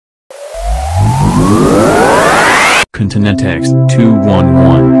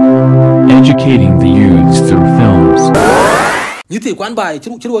CONTINENTEX211 Educating the youths through films. Như thế quán bài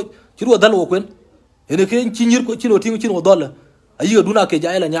chứ đùa dal quên. Thế cái chi nhir của chi đồ tiếng chi đồ dal. Ai giờ đuna cái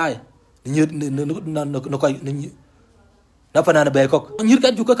giải là nhai. Như nó coi nó phải là bè cọc. Nhir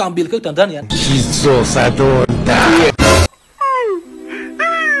cái juga kambil cái Tanzania. Jizo sadonda.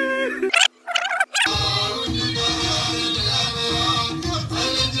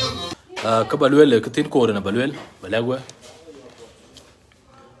 Cái balwel cái tin code là balwel balagwa.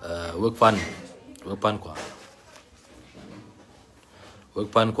 Work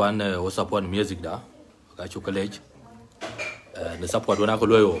pan kwa ne o support music da ka chu college ne support wana ko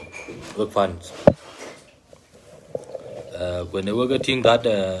loyo work fund when they were getting that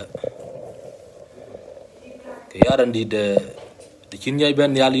ke yaran di de chinyai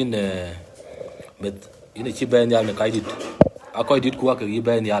ben yalin met ina chi ben yal ne kaidit akoy dit ku ak yi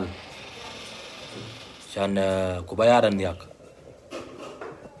ben yal chan ku bayaran yak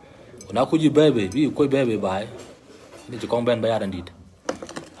na ku ji bebe bi ko bebe bai ni ci kon ben bayaran dit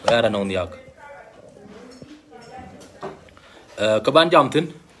bayaran on yak ka ban jam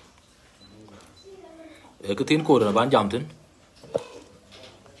tin cái tin cô là bán jam tin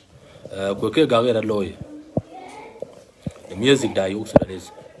của cái gà cái lôi music đại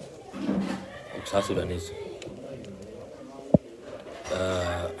South Sudanese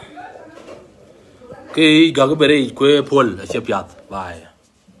cái gà cái bere của Paul là chép yat bài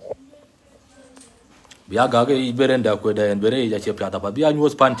bia gà cái bere nda của đại bere là chép yat apa bia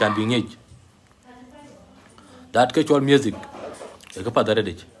news pan chan bingej that cái chol music cái padare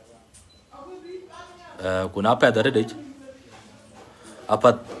đấy kuna padare đấy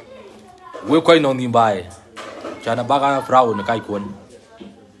apa we koi non ni bai chana baga frau ne kai kon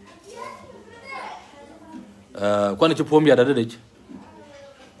quan chu pom ya da đấy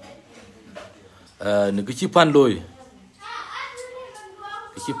ne cái chi pan lôi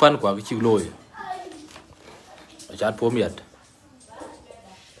cái chi pan kwa cái chi lôi chan pom ya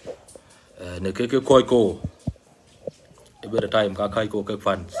ne cái koi ko every time ka kai ko cái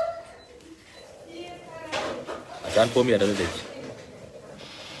fan chan pom ya da đấy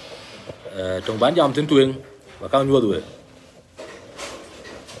trong bán dòng tin tuyên và cao nhua rồi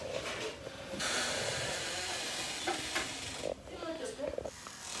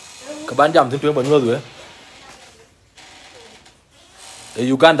các bán dòng tin tuyên và nhua rồi ở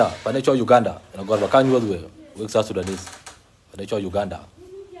Uganda và đây cho Uganda nó còn và cao nhua rồi với South Sudanese và đây cho Uganda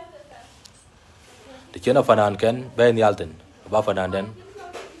thì chiến là phần ăn kén bên Yalton và phần ăn đến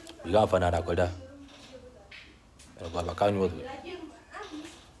bị gặp phần ăn đã coi đây nó còn và cao nhua rồi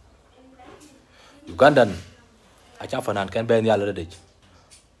Ugandan acha fanan kan ben yalla de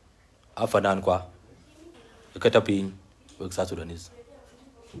a fanan kwa ka tapin work South Sudanese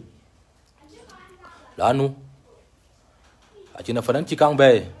lanu achina fanan chikang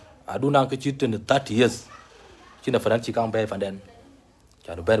be aduna ka chitin 30 years china fanan chikang be fanden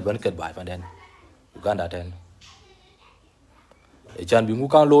chanu ber ban ket bai fanden Uganda ten e chan bi ngu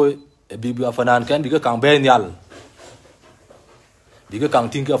kang loy e bi bi fanan kan bi ka kang ben yal bi ka kang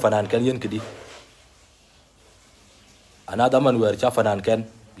ting ka fanan kan yen kidi another man where cha fanan ken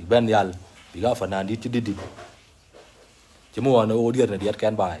bi ben yal bi ga fanan di tididi chimo wana odier na diet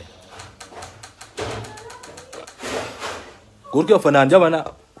ken bai gurke fanan jamana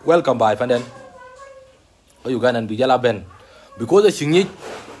welcome bai fanden o Ugandan bi jala ben because the singi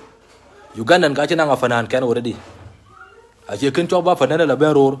Ugandan ka china nga fanan ken already a che ken cho ba fanan la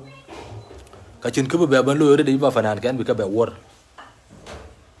ben ror ka chin ku be ban lo already ba fanan ken bi ka be war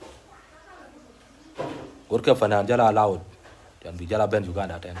Gurke fanan jala allowed dan bi jala ben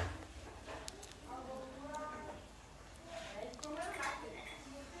Uganda ten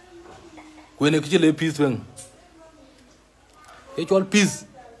kwene kichile peace wen e chol peace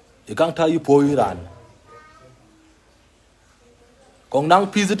e kang ta yi po Iran kong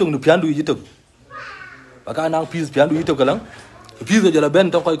nang peace tung nu pian du yi tuk ba ka nang peace pian du yi tuk kalang peace jala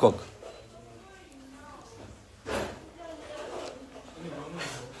ben to koy kok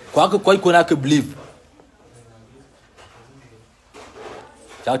kwa ko koy ko na ke believe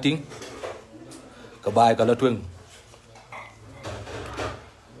chào tiếng cả bài cả là truyền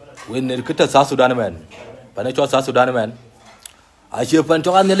when ne kita South Sudan man pane cho South Sudan man a chia pan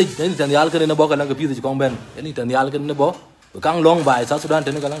cho an ne li ne tan yal kan ne bo kan ka pi ci kong ben ne tan yal kan ne bo kang long bài South Sudan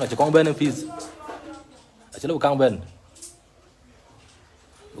tan kan ka kong ben ne pi a ci lo kang ben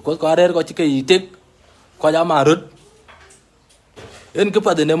ko are ko ci kay tek ko ja ma rut en ka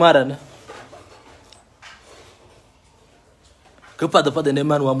pa de ne maran kepat dapat de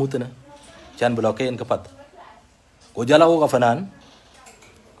man wa mutana chan blockade kepat ko jala ko fanan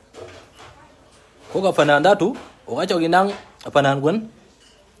ko ka fanan da tu o ga chogi nang fanan gun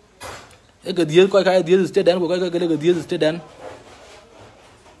e ga diel ko ka diel state dan ko ka ga diel state dan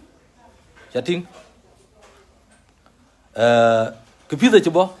chating ke pizza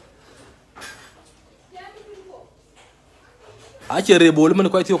chibo a che re bol men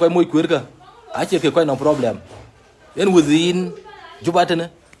ko ti ko moy kuer ka a che ke ko no problem en within jubatene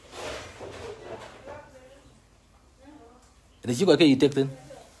ni chi ko ke itek tin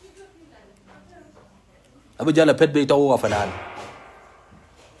abu jala pet be tawo fanan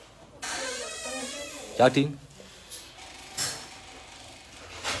chating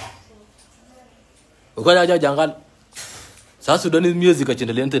ko ja jangal South Sudanese music a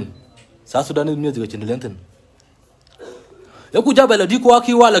chindelentin South Sudanese music a chindelentin ya ku jabala di ko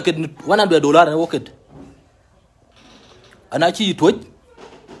aki wala ke $100 na woket ana chi toj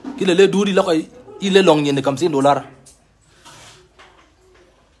kile le duri la ko ile long ni kam $50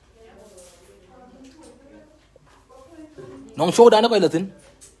 non show da na ko latin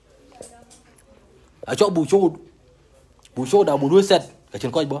a cho bu show da bu do set ka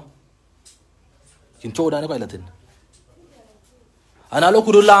chin ko bo chin show da na ko latin ana lo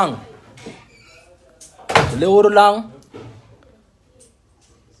ku lang le wor lang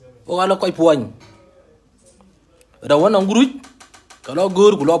o ala koy puany da wona nguruj kala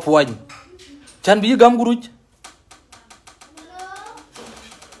gor ku lo puany chan bi gam nguruj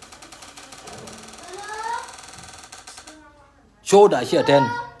show da shi aten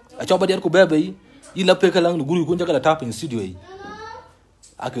a cho bader ku bebe yi la peka lang nguruj ku njaka tap in studio yi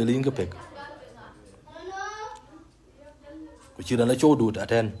akele inga pek ku chira la show do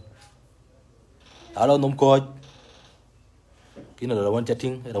aten alo nom ko kina la wan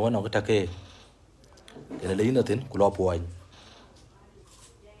chatting la wan ngata ke kena le ina tin ku lo puany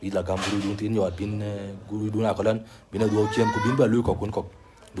bi la gam guru dun tin yot bin guru dun akalan bin do chen ku bin ba lu ko kun ko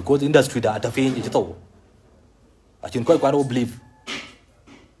because industry da ta fin ji to a chin ko kwaro believe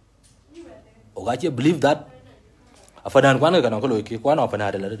o ga che believe that afadan kwana kana ko lo ke kwana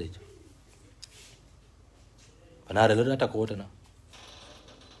afana da la de fana da la ta ko ta na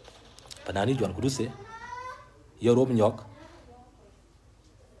fana ni jon ku duse yoro nyok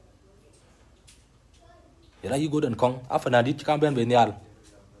yara yi godan kong afana dit kan ben nyal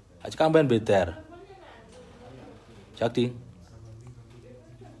a kan ben be ter chakti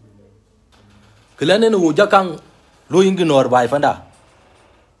kelane no jakang lo ingi nor bai fanda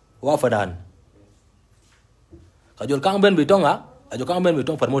wa fadan ka jol kan ben be tonga a jol kan ben be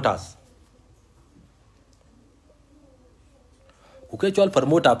tong promoters ku ke chol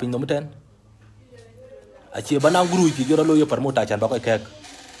promoter pin no meten a che banang guru ki jora lo ye promoter chan ba ko kek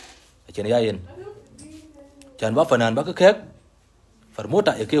a chen ya yen chan ba fanan ba ka kek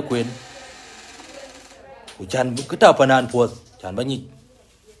farmota e ke kwen ku chan ku ta fanan pos chan ba ni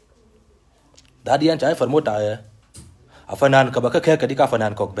dadian chai farmota e a fanan ka ba ka kek ka di ka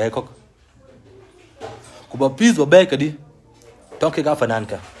fanan kok be kok ku ba pis ba be ka di ton ke ka fanan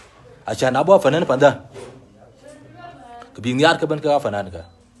ka a chan abo fanan panda ka bi ngar ka ban ka fanan ka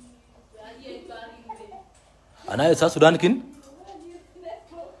ana e South Sudan kin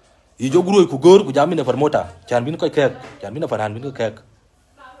ijo guru ku gor ku jamine farmota chan bin ko kek chan bin fanan bin ko kek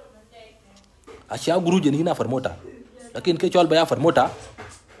asia guru je ni na farmota lakin ke chol ba ya farmota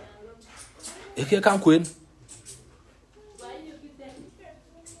e ke kan kuen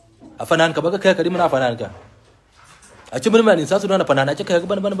afanan ka ba ka kek di mana fanan ka a ci mun mani sasu na fanan a ci kek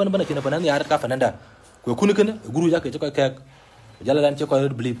ban kina fanan ya ka fanan da ko kunu kana guru ya ke ci ko kek jalalan ci ko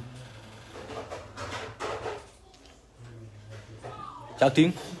believe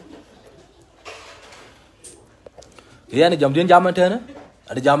chatting yani jam den jaman tane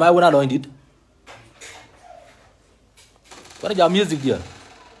ada jamai wona lo indit wala jam music dia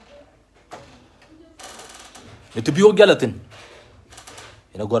ne to biyo galatin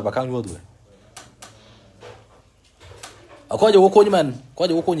ina gor bakang yodu akoje wo ko man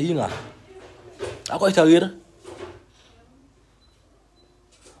koje wo ko yinga akoy tawir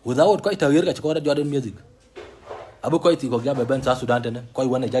without koy tawir ka ko da jordan music abu koy ti ko jabe ben South Sudan tane koy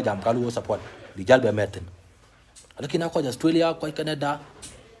wona jajam kalu support di jalbe metin lakini ako Australia kwa Canada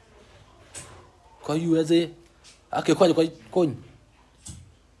kwa USA ake kwa kon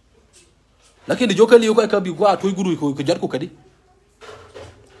lakini joka liyo kwa kabi kwa toy guru ko jar ko kadi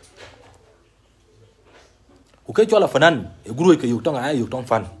ko ke chola fanan e guru ke yutong ay yutong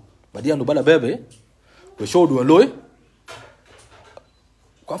fan badia no bala bebe ko show do loy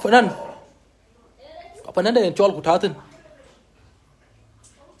kwa fanan de chol ko tatin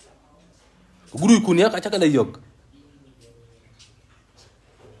guru ko ne ka chaka lay yok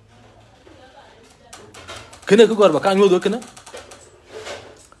kene ko gor ba kan yodo kene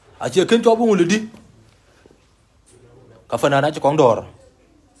a che ken to bu ngulidi ka fanana ci kong dor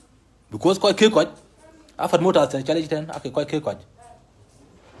because ko ke ko afat mota ta challenge ten ake ko ke ko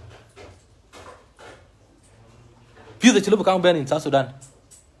pizza ci lu kang ben in South Sudan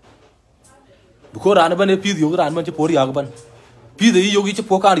because ran ban pizza yo ran man ci pori ya ban pizza yi yogi ci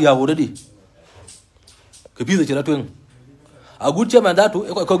pokar ya wo di ke pizza ci la twen a good chairman that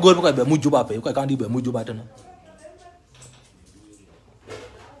ko gor ko be mujuba pe ko kan di be mujuba tan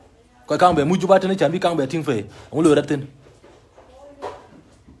ko kan be mujuba tan chambi kan be ting fe on lo ratin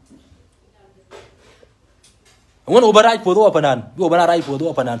on obarai po do panan bi obarai po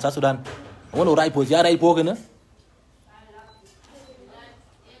do panan South Sudan on orai po ya rai po kana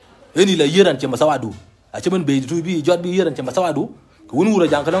eni la yeran ce masawadu a ce man be tu bi jot bi yeran ce masawadu ko woni wura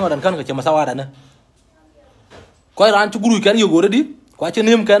jankan ngadan kan ka ce masawada na ko ran ci guru kan yo gore di ko ci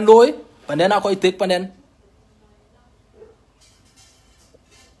nem kan loy panena ko tek panen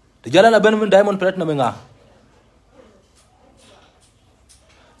de jala na ben diamond platinum nga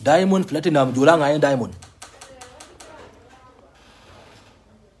diamond platinum jula nga diamond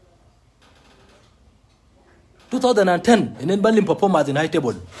in 2010 inen balim performance in high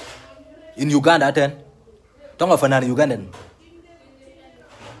table in Uganda 10 tonga fanana Ugandan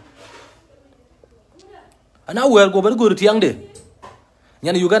ana wer go bar go tiang de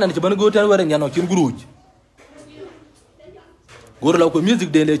nyana Uganda ni ban go tan wer nyano cin guruj gor law ko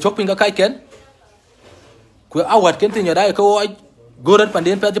music de le chopping ga kai ken ko awat ken tin yada ko gorat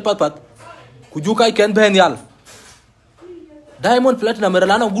panden pa pat ku ju kai ken ben yal diamond platinum era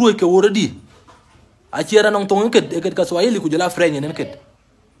lana guruj ke woradi a ciera nong tong ket ka swahili ku jala french nen ket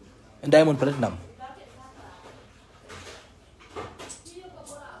diamond platinum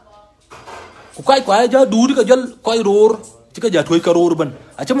ku kai kwa ja dudi ka jol koy ror ci ka ja toy ka ror ban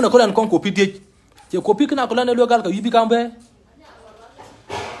a ci mun ko lan kon ko pidie ci ko pik na ko lan lo gal ka yibi kambe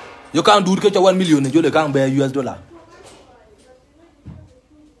yo kan dudi ka 1 million jole kambe US dollar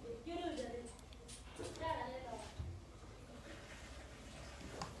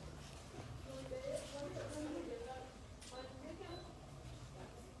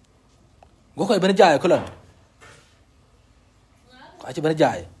go koy ben jaay ko lan ko ci ben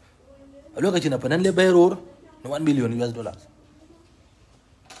jaay alo ka ci na panan le bayror no 1 million US dollars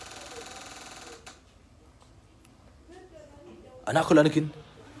ana ko lan kin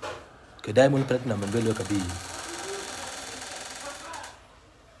ke diamond platinum ben belo ka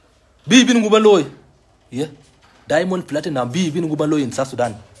bi bin nguba loy ye diamond platinum bi bin nguba loy in South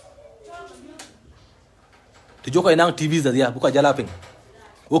Sudan to joko ina TV za ya bu ka jala ping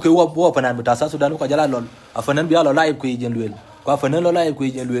okay wo panan buta South Sudan ko jala lol afanan bi alo live ko yijen luel ko afanan lo live ko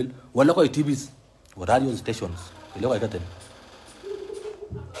yijen luel wala ko TVs or radio stations ile ko gaten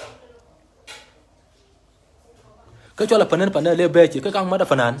ka chola panan le beche ka kang mada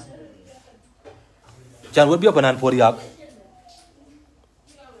panan chan wo bi panan por yak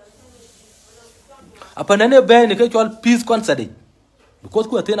apanan e be ni ka chol peace concert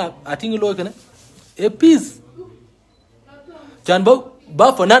because ko atena atingi lo kana e peace chan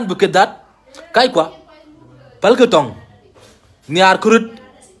ba fanan buket dat kai kwa palkatong niar kurut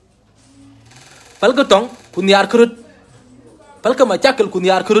palkatong ku niar kurut palka ma chakal ku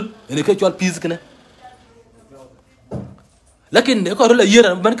niar kurut ene ke chol peace kana lakin ne ko rola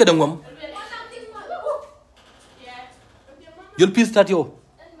yera ban ka dangom yol peace tatio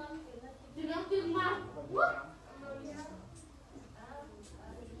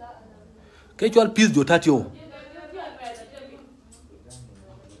ke chol peace jo tatio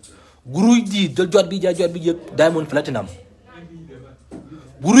guruy di jot bi diamond platinum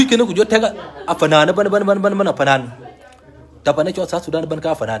guruy kene ku jot tega afanana ban afanan tapane cho South Sudan ban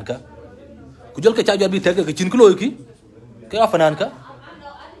ka afanan ka ku jol ke cha jot bi tega ke cin kilo ki ke afanan ka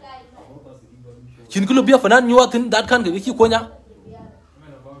cin kilo bi afanan nyuatin dat kan ke ki konya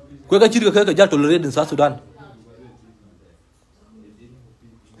ko ga cirga ka jal tolere din South Sudan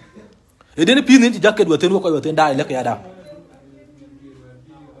edene pinin ti jacket waten ko waten dai le ka yada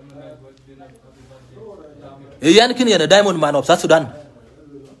yan kin yana diamond man of South Sudan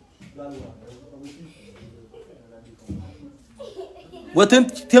waten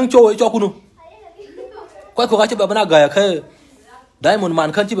tiang chow cho kunu ko ka ci bana ga ya kai diamond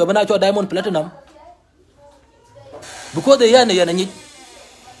man kan ci bana cho diamond platinum because the yana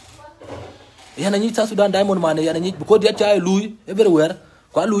ni South Sudan diamond man yana ni because they try lui everywhere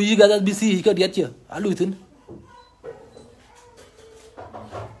ko lui ga BC ka dia ci lui tin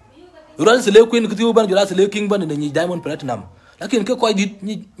ural sele queen kutiu ban jula sele king ban ni diamond platinum lakin ke koy dit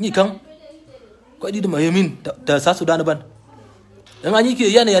ni kan koy dit ma yemin ta South Sudan ban nga ni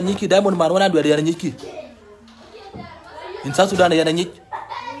ki yana ni ki diamond man wana do yana ni ki in South Sudan yana ni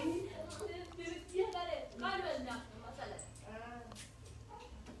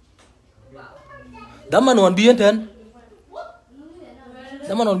Daman on bien ten.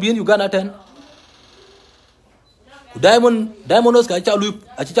 Daman on bien Uganda ten. Diamond os ka cha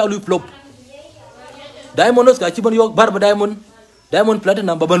lu flop. Diamond os ka chi ban yok barba Diamond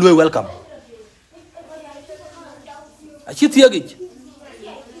Platinum baban lu welcome. Achi tiagich.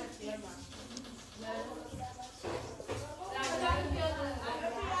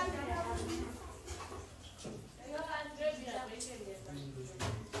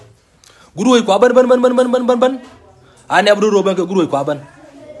 Guru ko ban. Ane abru roban ke guru ko ban.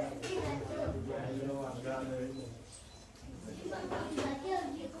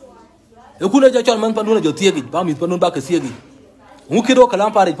 Ekuna ja chon man panuna jo tiegi ba mi panun ba ke siegi. Ngukido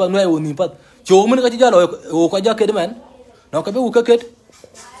kalam pare pa noy woni pat. Cho mun ka ti jalo o ko ja ked man. No ka be u ka ked.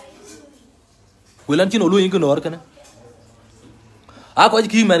 Welan chino lu yin ko nor kana. A ko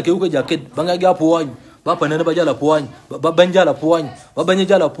ki man ke u ka ja ked banga ga puon. Ba panana ba jala puon. Ba banjala puon. Ba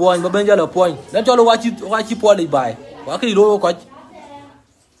banjala puon. Ba banjala puon. Dan cholo wa chi puon bai. Wa ki lo ko.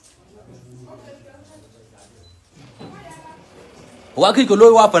 Wa ki ko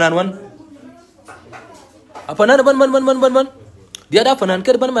lo wa panan wan. Apa nana ban dia ada fanan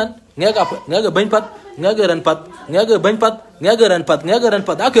ker ban man ngaga bain pat ngaga ran pat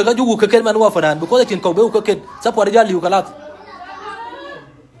ake ga jugu ke man wa fanan because tin ko be ko ket sapo da jali ukalat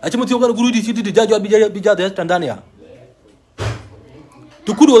aci mutu ko guru di siti di jajo bija da Tanzania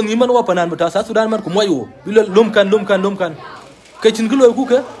tukuru ngi man wa fanan mata South Sudan man ko moyo bilo lumkan ke cin gulo ku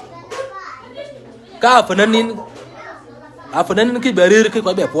ke ka fanan nin a fanan nin ke berer ke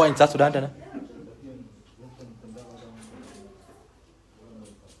ko be point South Sudan tana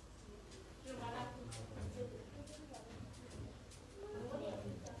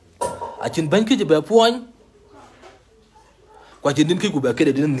acin banki je be puan kwa cin din ki ku be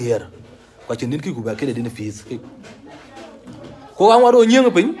kede din nier kwa cin din ki ku be kede din fees ko an waro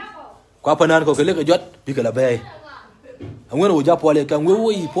nyeng pin kwa panan ko kele ka jot bi kala bay angwen wo ja pole kan wo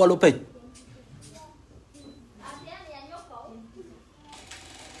yi polo pe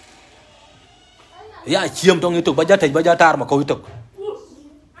ya chiam tong itu ba ja tar ma ko itu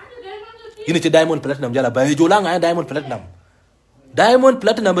ini ci Diamond Platinum jala bay jola nga Diamond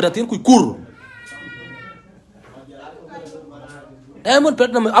Platinum beratin ku kur. Diamond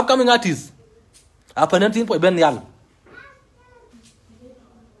Platinum upcoming artist. Apa nanti po ben yal.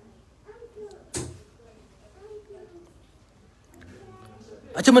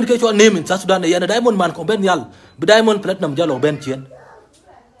 Acha man ke cho name in South Sudan yana Diamond Man ko ben yal. Bi Diamond Platinum jalo ben chien.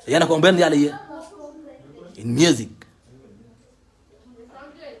 Yana ko ben yal ye. In music.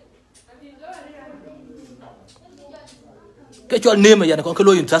 Cái name mà yana con cái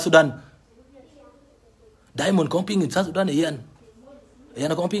lôi in South Sudan. Diamond comping in South Sudan yan.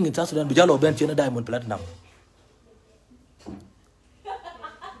 Yana comping in South Sudan bây giờ lo ben trên Diamond Platinum.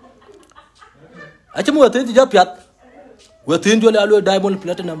 Acha mu atin ti japiat. Wa tin jo la lo Diamond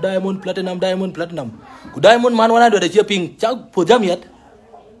Platinum. Ku Diamond Man wana do da cheping chak po jamiat.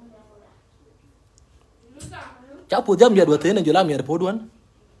 Chak po jamiat wa tin jo la mi po duan.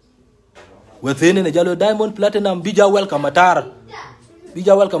 Within in jalo Diamond Platinum bija welcome matar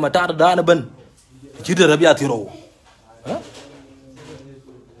da na ban chida rabia tiro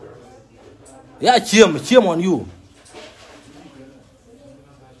ya chiam on you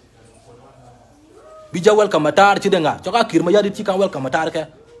bija welcome matar chida nga choka kirma yadi chikan welcome matar ka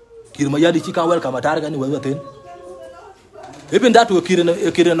ni within even that we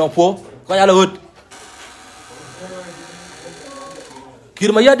kirina no po ko yala hot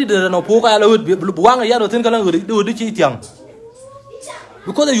kirma yadi da no po ka la hud buanga ya no tin kala do di chi tiang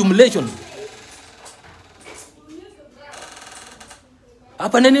because of humiliation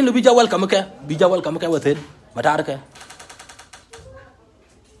apa nene lu bija welcome ka watin matar ka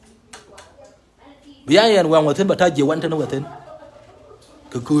biya yan wang watin bata je wanta na watin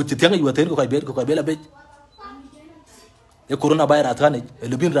ku ti tiang watin ko ka be la be e corona virus atane e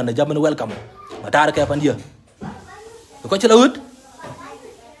lubin ran na jaman welcome matar ka pandia ko chi la hud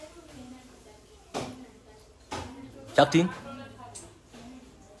chắc tiếng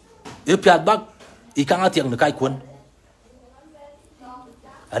if piat bak ikang atiang na kai kun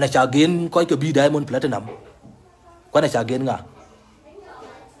ana chagen koi ke bi Diamond Platinum kwana chagen nga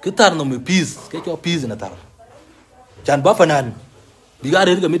kitar no me peace ke cho peace na tar chan ba fanan bi ga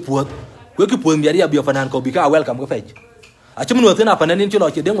re ga mit puot ko ki puot mi ya bi fanan ko bi ka welcome ko fej a chim no tena fanan ni chilo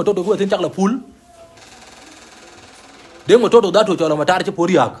che deng mo to ko tin chak la pul deng mo to da to cho la matar che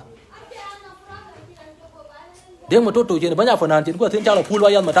poriak deng mo to che banya fanan tin ko tin chak la pul wa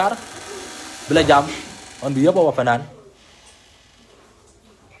yan matar bila jam on bi ya ba fanan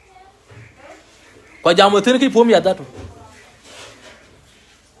ko jam mo tin ki pom ya da to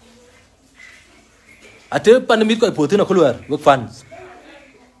ate pandemic ko potina kulwer work funds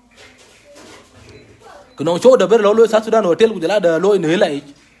kuno show da ber lo South Sudan hotel kujala da lo in hela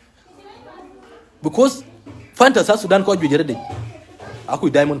because fanta South Sudan ko jere de aku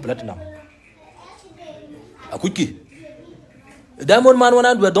diamond platinum aku ki diamond man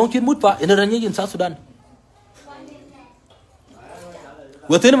wana do donc kin mutpa ina ranyi in South Sudan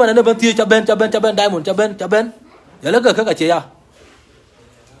wotin man na banti chaben diamond chaben yala ka ce ya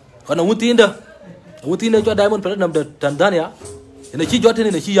kana wutinda cho diamond platinum da Tanzania ina ci jotin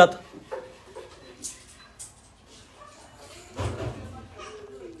ina ci yat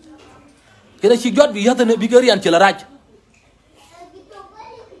kena ci jot bi yata ne bi gari an ci la raj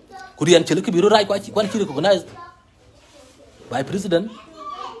ku rian ci le ki biru raj ko ci kwan ci recognized by president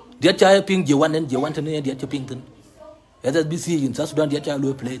dia cha ping je wan ne dia cha ping tin ya BC in South Sudan dia cha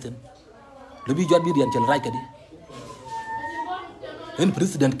lo play tin le bi jot bi rian ci la raj kadi en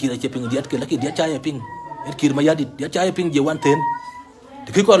president ki la cha ping dia ke la ki dia cha ping en kir ma yadi dia cha ping je wan ten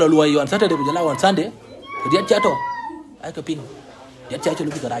de ki ko lo lo yon Saturday bu jala wan Sunday dia cha to ay ka ping dia cha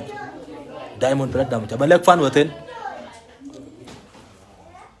lo bi raj diamond platinum cha balek fan waten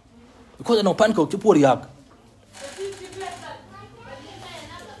because no pan ko ci por yak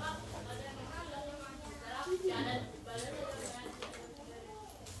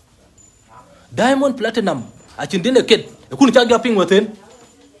diamond platinum a cin dine ket e kunu cha gaping waten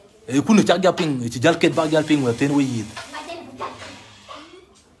e kunu cha gaping ci jal ket ba jal ping waten wi yit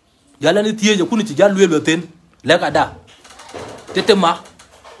yalla ni tiye kunu ci jal luel waten leka da tetema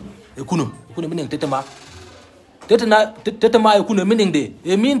e kunu meaning tetema e kunu meaning de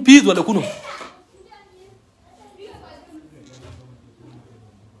e mean peace wala kunu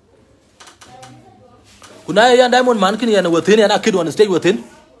kuna ya diamond man kini yana waten yana kid on stage waten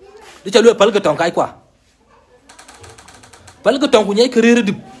de chalu palga ton kai kwa palga ton ku nyai career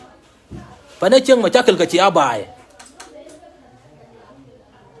dip pane cheng ma chakal ka ci abaye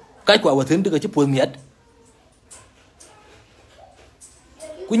kai kwa waten daga ci pomiat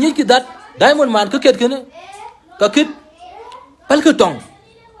ku nyai ki dat diamond man ka ket kene ka kit palka tong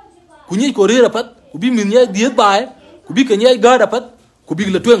ku nyai ko rera pat ku bi min nyai diet bae ku bi ka nyai ga pat ku bi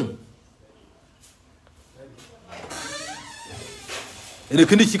la tweng ene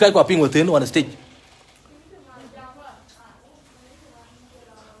kindi ci kai kwa ping waten on stage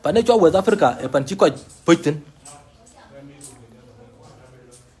pane cho West Africa e pan ci ko pekten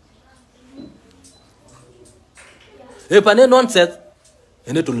e pane nonsense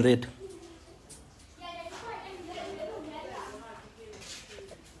ene tolerate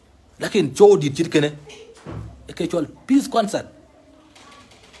lakin cho di ci kene e ke chol peace concert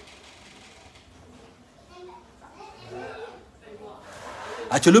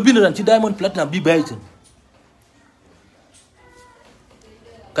a cholo bin ran ci diamond platinum bi baytin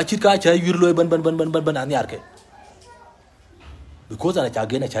ka ci ka cha yurlo ban an yarke because ana cha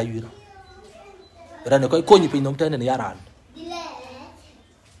gena cha yuro ran ko ko ni pin nom tan ne yaran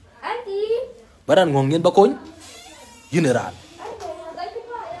baran ngong ngien ba koñ general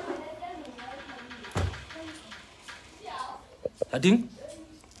ading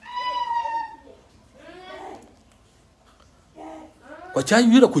ko cha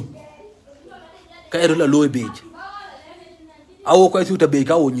yuro ku ka ero la loy beej awo ko suta beej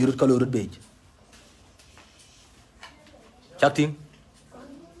ka wo nyirut ka lorut beej chatting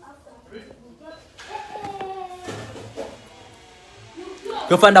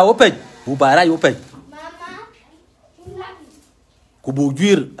ke fanda wo pej bu bara yo pej ku bu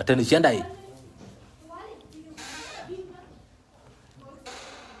juir atani chendai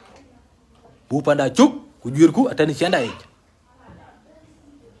bu panda chuk ku juir ku atani chendai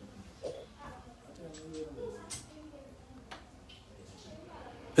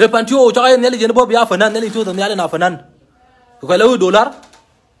e pantio cha ay neli jene bob ya fanan neli to nyale na fanan ko lawu dollar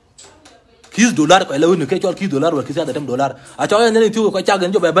 $10 ko lawu ne ke chol $10 wala kisa da $10 a cha ay neli to ko cha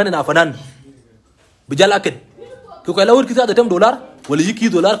gan jo be ban na fanan bi jala ket ko lawu kisa da $10 wala yi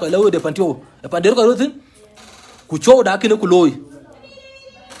 $10 ko lawu de pantio e pandero ko rutin ku cho da kine ku loy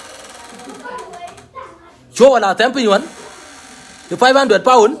cho wala tempo yuan the 500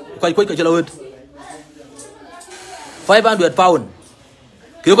 pound ko jala wud 500 pound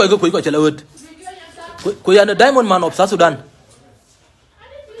kyo ko chala wud ko yana diamond man of South Sudan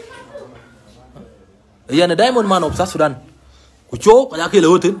yana diamond man of South Sudan ku cho ko ya ke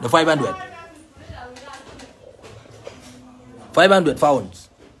lawutin da 500 pounds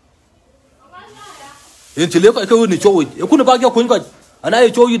in chile ko wud ni cho wud e kuna ba ko ko ana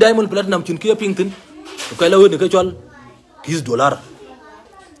e cho yi diamond platinum chin ke ping tin ko lawud ni ke chol $10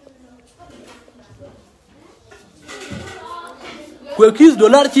 ko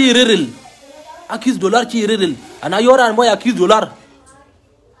 $10 ci riril akis dollar chi redel ana yoran mo akis dollar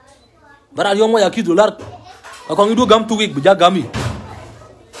bara yo mo akis dollar ko ngi do gam tu week bija gami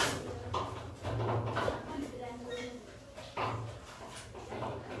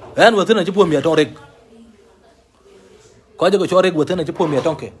en watina ci pom ya ton rek ko je ko cho rek watina ci pom ya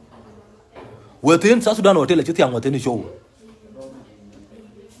ton ke watin South Sudan hotel ci tiang watin show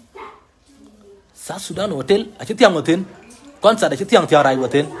South Sudan hotel ci tiang watin concert ci tiang tiarai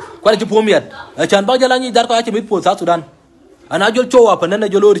watin ko ci pom ya chan ba jala ni dar ko ci mit po South Sudan ana jol chowa pa nan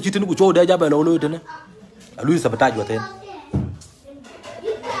jolo ri citin ku chow da jabe lo tene alu sabotage watin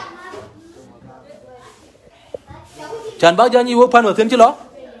chan ba jani wo pan watin ci lo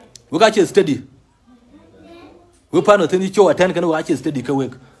we got you steady we pan watin ci chowa tan kan wa ci steady ka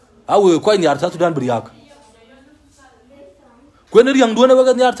wek awu ko ni ar South Sudan briyak ko ne riang do na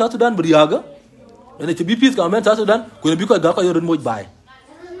wa ni ar South Sudan briyaga ene ci bipis ka men South Sudan ko ne bi ko ga ko yoron moj bay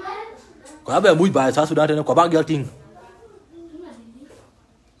ko abe moj bay South Sudan tan ko ba gal ting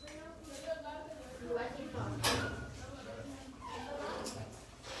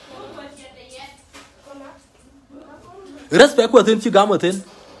respect ko tin ci gam tin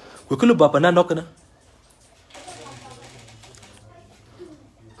ko kulu ba pana nok na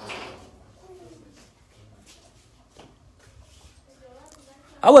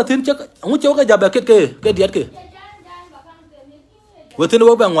awa tin ci mu ci ka jabe ke diat ke watin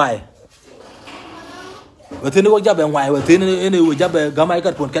wo ba ngwai watin wo jabe ngwai watin ene wo jabe gamay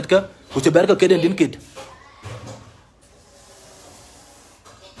kat pon ket ka ko ci ber ka keden din kit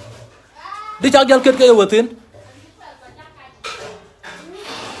di ca gal ket ke watin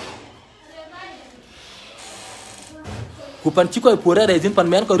kupan ci koy pore rezin pan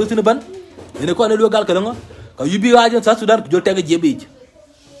men ko rutine ban ene ko ne lo gal kala ka yubi wajen South Sudan ko jol tege jebe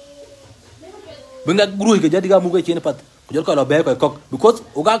benga guru ke jadi ga mu ko ci ne pat ko jol ko lo be ko kok because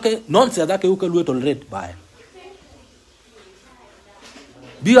o ga ke non se ga ke ko lo tolerate bay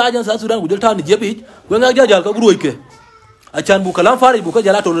bi wajen South Sudan ko jol tan jebe ko nga jajal ka guru ke a chan bu kalam fari bu ko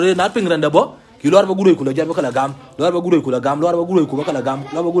jala tolerate na pingranda bo ki lor ba guru ko lo jarba kala gam lor ba guru ko la gam lor ba guru ko kala gam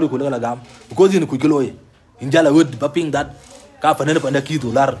lor ba guru ko la gam because in ko kiloye injala word bapping that ka fa nene pa na ki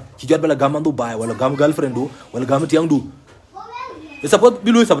dollar ci jot bala gamandu bay wala gam girlfriend do wala gam tiang du e support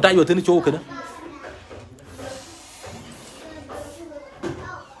bi lu sabta yo tane ciow kana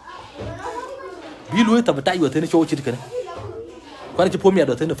bi lu sabta yo tane ciow ci kana ko ci pomi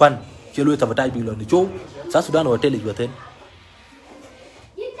do tane fan ci lu sabta bi lo ni ciow South Sudan hotel yo tane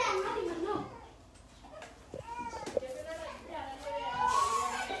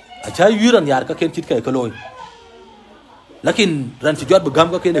acha yuran yar ka ken cit kay ka loy lakin ran ci jot bu gam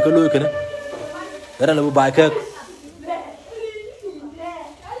ka ken ka loy kana ran la bu bay ka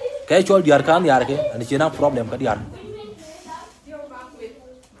kay chol yar kan yar ke ani ci na problem ka yar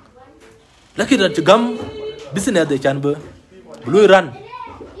lakin ran ci gam business de chan ba bu loy ran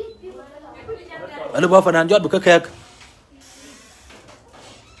ala ba fa nan jot bu ka kek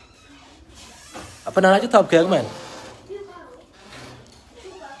apa na ci top kek men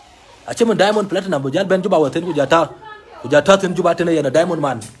ache man diamond platinum bujal ben juba waten ku jata tin juba tene yana diamond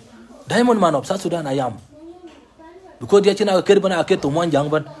man of South Sudan I am because dia china ka bana ke to mon jang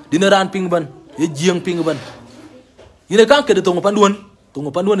ban dineran ping ban ye jieng ping ban yine kan ke to panduan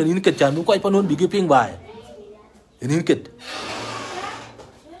ni ke chan ko panduan bigi ping bai ni ke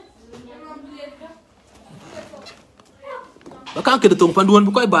ba kan ke to panduan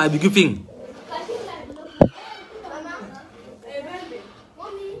ko bai bigi ping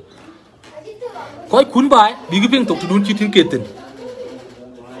koy kun bay bigi ping tok dun ci tin keten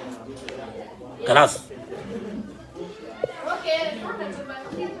kalas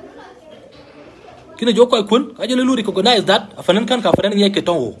kina jo koy kun ka jele luri recognize that afanan kan ka fanan yake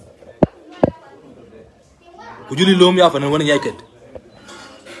ton wo ku juli lom ya fanan wona yake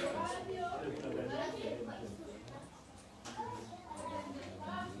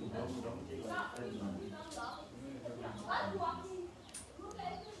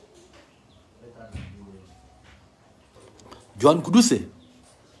John Kuduse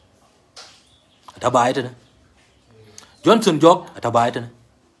atabaye tane Johnson Jog atabaye tane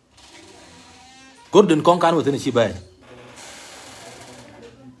Gordon Konkan wotene ci baye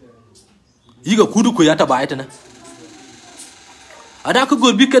yiga kudu ko yata baye tane ada ko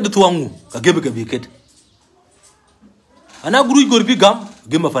gor bi ked tuwangu ka gebe bi ked ana guru gor bi gam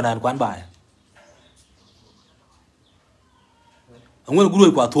gemma fanan kwan baye angol guru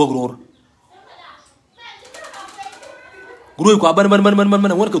ko atogror guru ko ban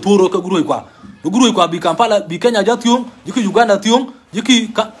won ko toro ko guru ko bi Kampala bi Kenya ja tiong jiki Uganda tiong jiki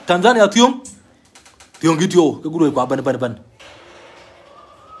Tanzania tiong gitio ko guru ko ban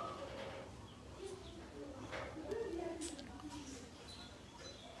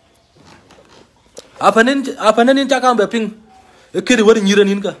apanen chakam be ping ekiri wori nyira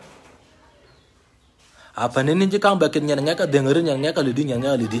ninka apanen chakam be ken nyanga ka dengere nyanga ka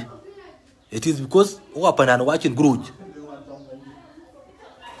lidi it is because o apanan watching grudge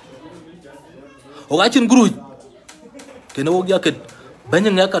o watching grudge keno gya ket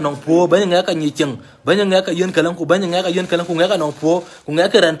banyanga ka nong po banyanga ka nyicheng banyanga ka yen kalang ku banyanga ka yen kalang ku ngaka nong po ku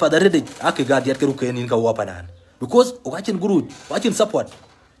ngaka ran padare de ake gadiat ke ruken in ka o apanan because o watching grudge watching support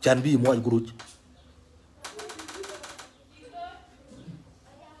can be more grudge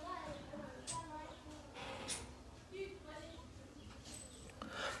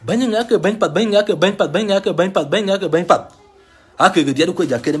banyanga ke banpat ake gadiat ko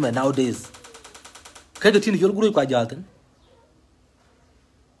jakere me nowadays kaga tini jol grudge kwa jalten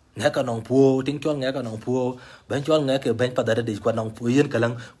ngaka nong po ting chol ngaka nong po ban chol ngaka ban padare de kwa nong po yen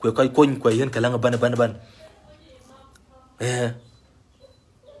kalang ko koy kon ko yen kalang ban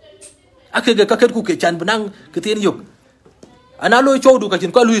ake ga kaket ku ke chan banang ke tin yok ana loy chow du ka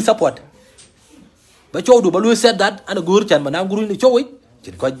chin ko lui support ba chow du ba lui set that ana gur chan banang guru ni chow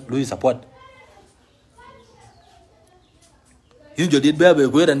chin ko lui support yin jol dit ba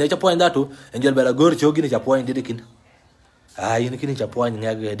ko ran ne cha point that to enjel bela gur chow gini cha point dikin yin kini cha point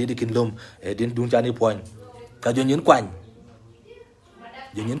ngak dikin lom din dun cha ni point ka jo nyin kwany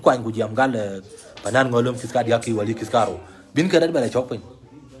ku jam gal panan ngolom kiska dia ki wali kiskaro bin ka bela chok pin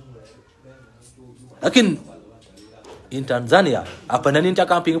lakin in Tanzania apanan cha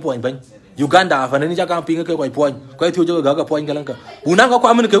camping point ban Uganda apanan cha camping ke point ko thiu jo ga point galang ka bunang ka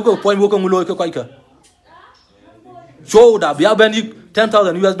amun ke ko point wo ko ngulo ke ka show da bia ben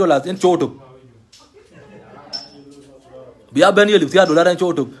 $10,000 in show to bia ben yeli $10 in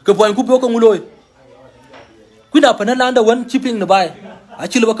show to ke point ku ko ngulo kuda apanan landa one chipping na bai a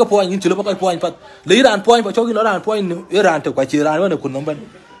chilo ka point in chilo ka point pat le iran point ba chogi ran point iran to ka chiran wana kun nomban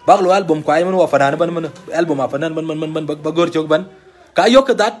baglo album kwai man wa fanana ban album afanan ban ba gor chok ban ka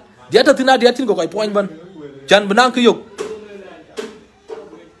yok that dia ta tina dia tin ko kai point ban chan banang ka yok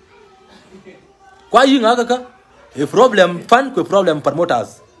kwa yi nga ka a problem fan ko problem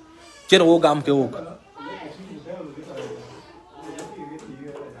promoters chen wo gam ke wo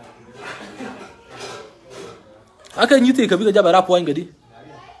aka nyiti ka bi ka jabara point gadi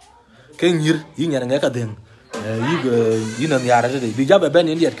ken nyir yi nyana nga ka den yi nan yara de bi jabe ben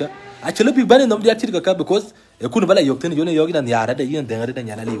indiat ka actually bi ben nom dia tir ka because e kun bala yok ten yone yogi nan yara de yin den de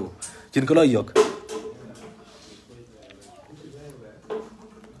nyana liwo chin ko lo yok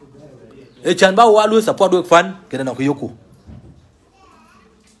e chan ba wa lu support work fan ken na ko yoku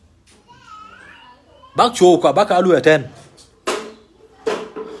bak cho ko baka lu eten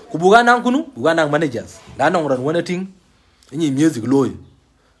ku buga nan kunu buga nan managers da nan ran wani ting ni music loy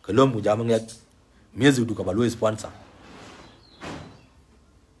kalom mu jamu ngek music du ka balo sponsor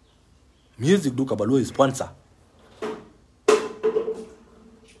music du ka balo sponsor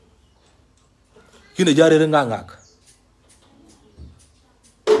kine jare renga ngak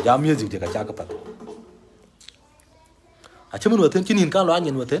ja music de ka chaka pat a chemun waten kinin kan lo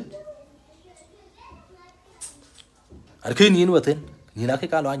anyen waten ar kinin waten ni na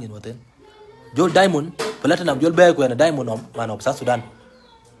ke kan lo anyen waten jol diamond platinum jol bay ko na diamond man of South Sudan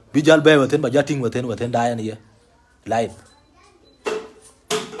bijal bay waten ba jating waten da ya live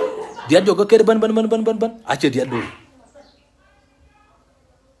dia jogo ke ban ache dia do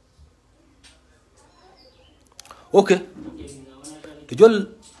okay to jol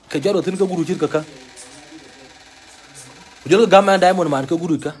ke jaro tin ka guru cirka ka jol gama diamond man ka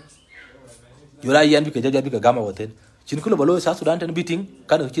guru ka yola yan bi ke jaja bi ka gama waten cin kulo balo South Sudan tan biting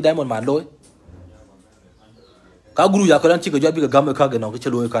kan ci diamond man loy ka guru ya ko dan ci ka jabi ka gama ka ga no ke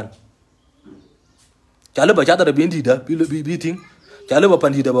loy kan chale ba chata da bindi da biting chale ba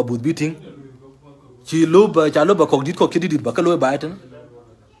pandi da ba bud biting ci lo ba chale ba ko dit ko kidi dit ba ka loy ba tan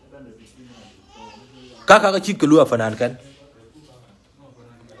ka ci ka lo fanan kan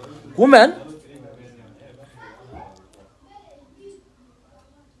woman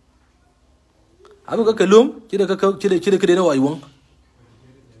abu ka kalum kida kida na wayuwan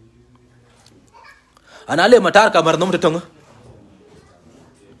anale matar kamar nom tetong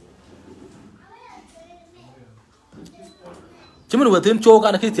chimun waten cho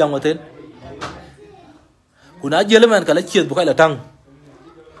kana kiti yang waten kuna jele man kala chiet bukai la tang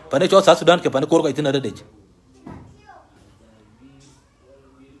pane cho South Sudan ke pane kor ka itina de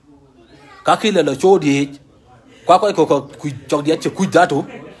ka kila la cho di kwa ko ku chok dia che ku dato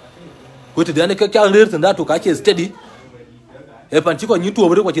ko te dane ka ka rer tan dato ka che steady e pan chi ko nyi tuo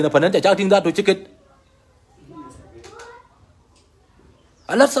bere ko china panan cha ting dato chiket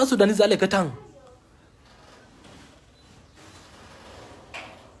ala South Sudanese ale ka tang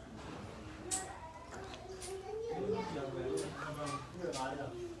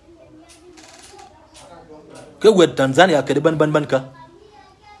ke wet Tanzania ke ban ka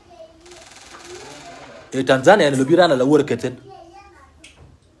e Tanzania ne lobirana la wor keten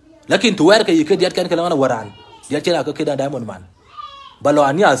lakin to wer ke yike diat kan kala waran diat cira ke da Diamond Man balo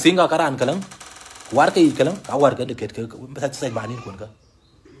ania singa karan kalang war ke kalang ka war ke deket ke sa sai banin kun ka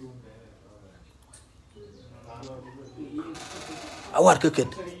awar ke ket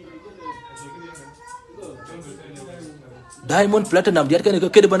Diamond Platinum diat kan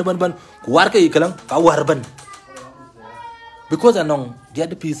ke ban war ke kalang ka war ban because anong dia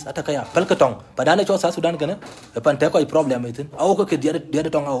de peace atakaya palkatong padane cho South Sudan kana e pante ko problem itin aw ko ke dia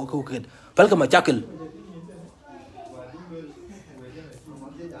tong aw ko ke palka ma chakil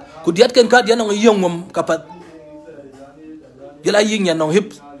ku diat ken ka dia nong yongom kapat jela yin nya nong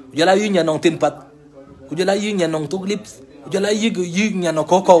hip jela yin nya nong tin pat ku jela yin nya nong tuk lips jela yin nya nong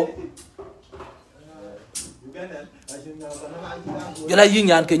koko jela yin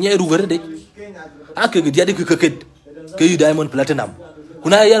nya ke nye ruwer de ak ke dia de ke ke Diamond Platinum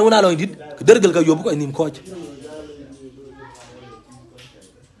kuna yan wona lo dit dergel ka yobu ko nim coach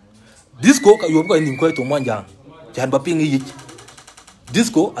disco ka yobu ko nim ko to monjang jan ba pingi yich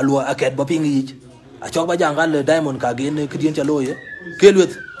disco alwa aket ba pingi yich a chok ba jangal Diamond ka gen ke dien cha loye ke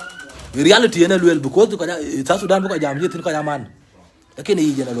lwet reality ena lwel because ko South Sudan ko jam yitin ko yaman lakini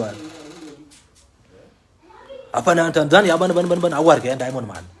yi jena lwal apa na Tanzania ban awar ke Diamond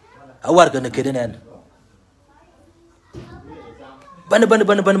Man awar ke ne kedenen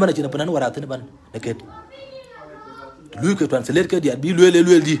ban cina penan waratene ban neket lui ke translate ke dia bi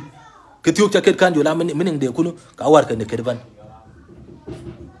luel di ke tiok chaket kan jola mening de kunu ka war ke neket ban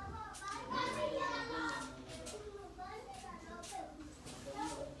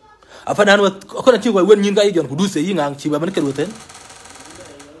apa nan wat ko na ci wen nyin ga yi jon ku duse yi ngang ci ba ban ket woten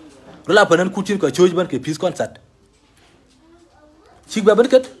rola panan ku tin ko choj ban ke peace concert ci ba ban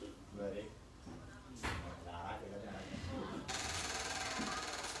ket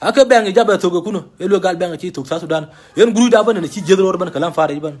aka bang jaba to go kuno elo gal bang ci to South Sudan yen guru da ban ne ci jedro ban kalam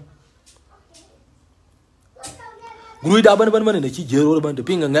faare ban guru da ban ne ci jedro ban de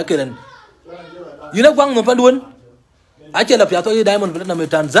pinga ngakeren yina gwang no pandun ache la piato Diamond Platinum na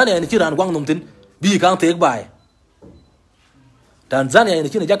Tanzania ne ci ran gwang no tin bi kan tek bai Tanzania ne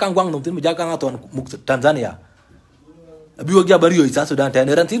ci ne jakan gwang no tin bi jakan aton muk Tanzania bi wo jaba riyo South Sudan tan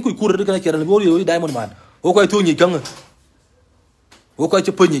ran tin ku kurre kana ceran bo riyo Diamond Man o koy to ni kan wo ko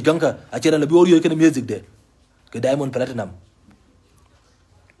ci pogni ganka a ci ran bi wor yoy ken music de ke Diamond Platinum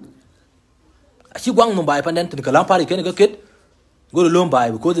a ci gwang no bay panden tin kala pari ken ga ket go lo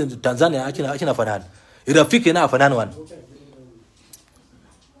bay ko Tanzania a ci na fanan ira fike na fanan wan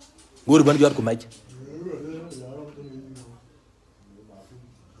go ban jor ko maj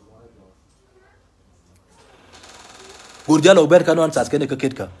go jalo ber kanon sas ken ka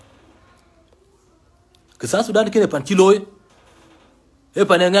ket ka ke South Sudan ken pan kiloy e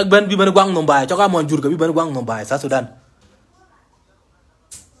pane ngak ben bi ban gwang no bay choka mon jur ga bi ban gwang no bay South Sudan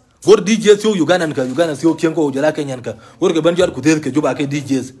gor DJ sio Ugandan sio kenko jala Kenyan ka gor ga ban jor ku der ke juba ke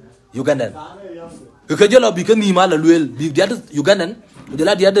DJs Ugandan ke jalo bi kan ni mala luel bi dia Ugandan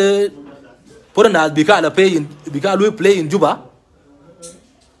jala dia de porna bi ka la play in Juba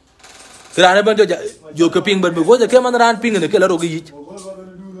serane ban jo ke ping ban go ke man ran ping ne ke la ro gi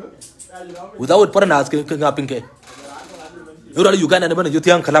without porna ke ngaping ke Ura Uganda ne ban jo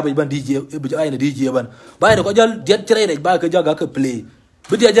tiang kala ban DJ bi ay ne DJ ban bay ko jal jet cere rek ba ke jaga ke play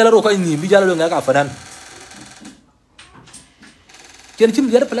bi dia jala ro ko ni bi jala lo ngaka fanan ken cim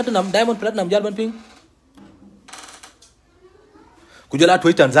dia Platinum Diamond Platinum jal ban ping ku jala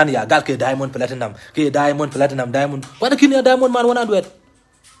to Tanzania gal ke Diamond Platinum Diamond pada kini Diamond Man 100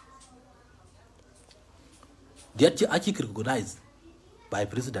 dia ci achi recognized by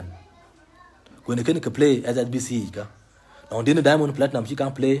president ko ne ken ke play as SBC ka on dine Diamond Platinum she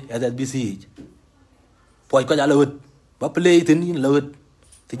can play as SBC poi ko jala wut ba play tin ni lawut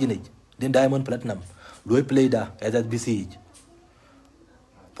tijine din Diamond Platinum loy play da as SBC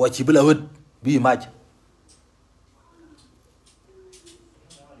poi ci bla wut bi match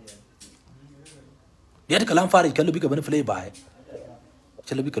dia de kalam faari kallo bi ka ban play bay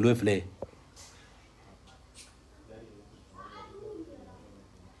ci lo bi ka loy play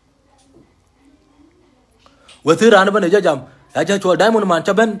wati rana bane jajam ya ja cho Diamond Man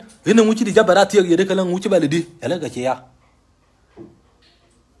chaban hinin wuci di jabara tiya yede kalan wuci balidi yala ga ke ya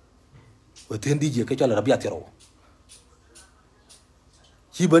wati DJ ke chala rabia tero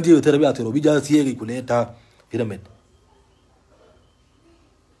shi bandi wati rabia tero bi ja siye ga kuleta pyramid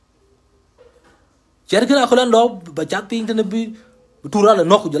cerkina kholan do ba chat ping tan bi tura la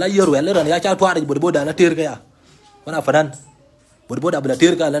nok jala yeru yalla ran ya cha tware bo da na ter ka ya wana fanan bo da bla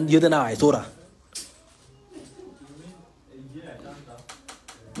ter ka lan yede na ay sora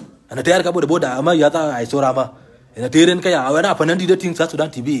ana tayar ka boda ama ya ta ai sora ma ina teren ka ya wana fanan di dating South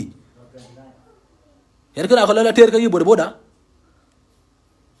Sudan TV yar kana ko la ter ka yi boda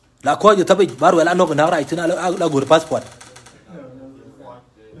la ko je tabe bar wala no na right na la gur passport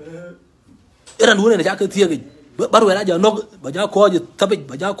eran wona ne jaka tiye bar wala ja no ba ja ko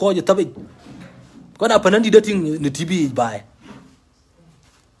je tabe ko na fanan di dating ni TV bai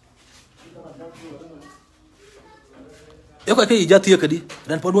e ko ke ja tiye ka di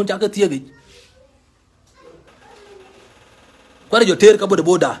ran podon jaka tiye gi ko jo ter ka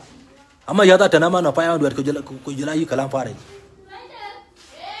boda amma ya ta tanama na fa ya duwar ko jila yi kalam fare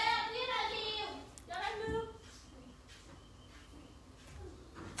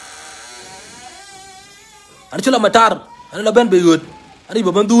an chula matar an la ben be yod ani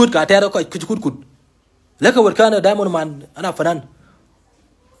baban duwut ka tare ko kut leka war kana Diamond Man ana fanan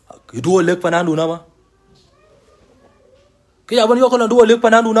duwo lek fanan duna ma ke ya ban yo ko duwo lek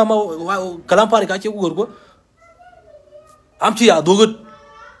fanan duna ma kalam fare ka ce ku gorgo amci ya dogut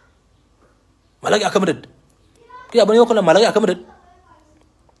malaki akamadad ke ya ban yo ko malaki akamadad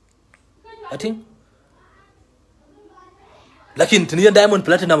atin lakin tuniyan Diamond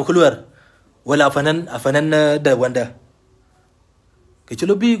Platinum kulwar wala afanan da wanda ke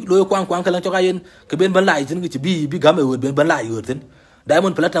chulo bi lo kwang kalan choka yen ke ben ban lai tin ke bi game word ben ban lai word tin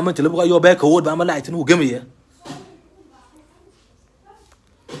Diamond Platinum chulo ko yo be ko word ban lai tin u game ye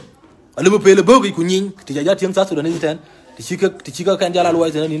alu pele bogi ku nyin ti ja tiang South Sudanese ten ti chika kan jala lo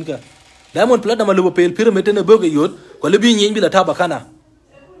tin nin ka Diamond Platinum alu pele pyramid ne bogi yod ko le bi nyin bi la tabakana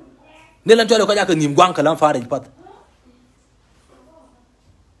ne lan cholo ko ja ka nim gwang kalan fare pat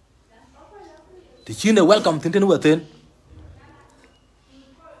ti chine welcome tinten waten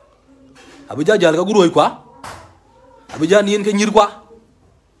abija jal ka guroi kwa abija nien ke nyir kwa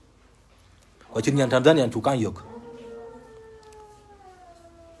ko chin yan Tanzania chukan yok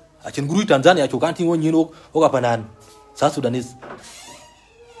a chin gurui Tanzania chukan tin won yin o ka panan South Sudanese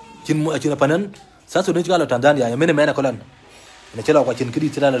chin panan South Sudanese ka Tanzania ya mena kolan ne chela ko chin kidi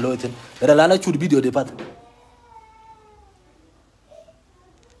tira la loiten da la na chud video de pat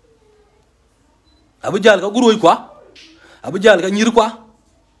abijal ka guroi kwa abijal ka nyir kwa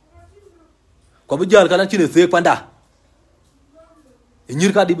ko bijal ka lan chine se panda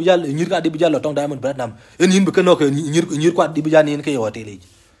nyir ka di bijal tong Diamond Platinum en yin be keno ke nyir kwa di bijal ni ke hotel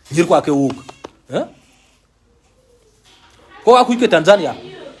nyir kwa ke wuk ko aku ke Tanzania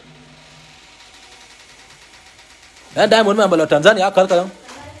dan Diamond Man balo Tanzania kal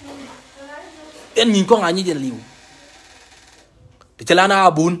en yin ko ngani jen liu ti celana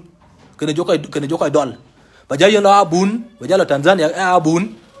abun kena jokai dol bajayen lo abun bajalo Tanzania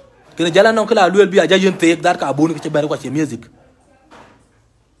abun kena jalan nong kala luel bi ajayen tek dar ka abun ke ber ko che music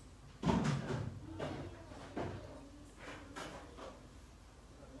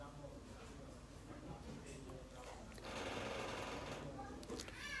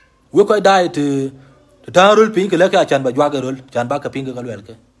we ko dai te tarul pin ke la ka chan ba jwa ke rol chan ba ka pin ke kalwel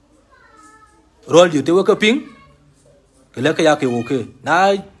ke rol ju te we ka pin ke la ka ya ke wo ke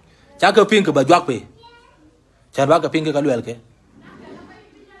na cha ka pin ke ba jwa pe chan ba ka pin ke kalwel ke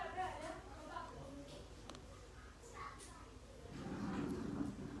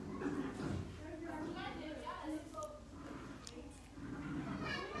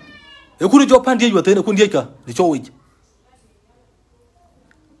e kunu jo pan die yote ne kun die ka ni chowi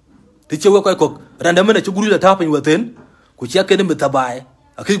ti chewe ko randa mena ci guru la tapan yoten ku ci akene me tabaye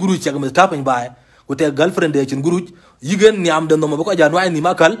akai guru ci akene tapan baye ku te girlfriend de ci guru yigen ni am de no ma ko janu ay ni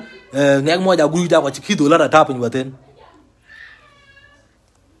makal ngek mo ja guru da ko ci $1 la tapan yoten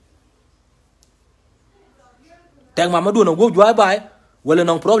tang mama do no go jwa baye wala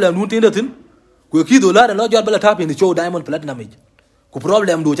non problem dun tin tin ku $1 la jot bala tapan ni show Diamond Platinum ku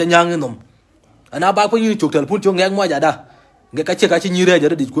problem do ca nyang nom ana ba ko ni chok telefon cho ngek mo ja da ngek ka ci nyire ja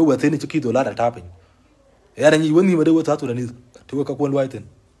di ko wate ni ci $1 da tapan ya ni woni ma de wata to da ni to ka ko waiten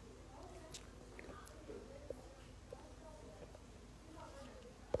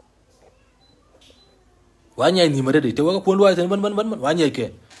wanya ni ma de to ka ko waiten ban wanya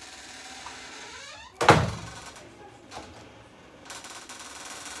ke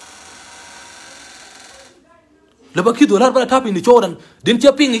le ba $1 ba tapan ni choran din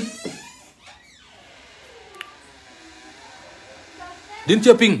ci pingi din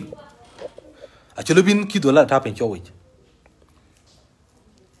che ping a chelo bin $1 ta pen chowi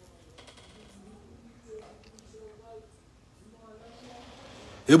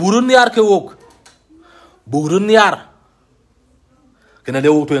e burun yar ke wok burun yar kena le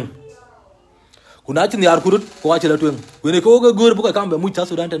wok twen kuna chin yar kurut ko a chela twen wene ko ga gor bu ka kambe mu ta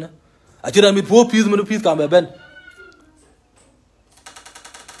Sudan tana a chira mi po piece mu piece kambe ben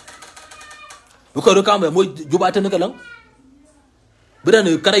Because you come mo juba ten kalang. Beran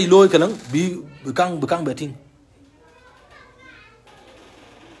karai loy kalang bi bekang betting.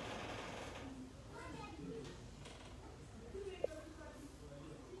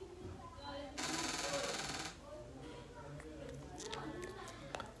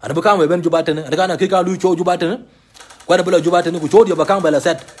 Ana bekang be ben juba ten ana kana kika lu cho juba ten. Kwa na bela juba ten ku cho dia bekang bela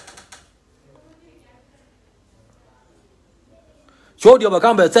set. Cho dia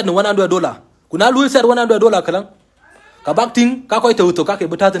bekang bela set $100. Kuna lu set $100 kalang. Ka bak ting ka koy tew to ka ke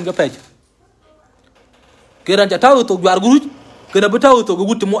betaten ga pej. Ke ran ja taw to gwar guruj ke na betaw to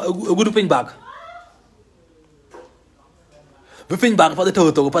gudu pin bag. Be pin bag pa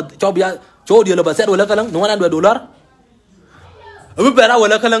tew to pa cho bia cho dia la ba set wala kalang $100. Abu bera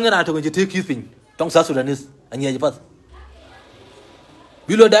wala kalang na to je te ki pin. Tong South Sudanese anya je pas.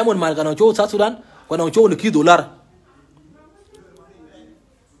 Bilo Diamond Man ka no cho South Sudan ko no cho ni ki $.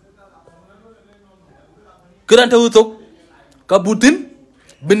 Keran tahu tu, kabutin,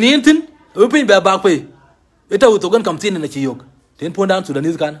 benintin, upin berbak pe, itu tahu tu kan kamtin na ciyok, ten pun dan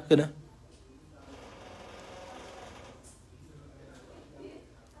Sudanese kan, kena.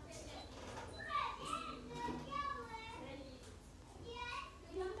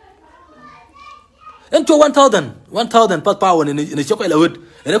 Enco 1,000 pas power ni cokoi lawut,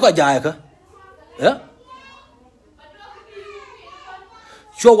 ini kau jaya ke? Ya?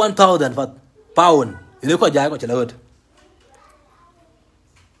 Show 1,000 pas pound. Ini kau jaya kau celawat.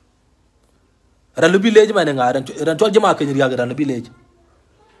 Ran lebih lej mana nggak? Ran cok jemaah kenyari agar ran lebih lej.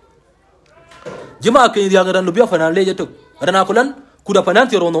 Jemaah kenyari agar ran lebih apa nan lej itu? Ran aku lan kuda panan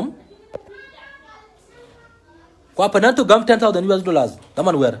tironom. Kau panan tu gam $10,000.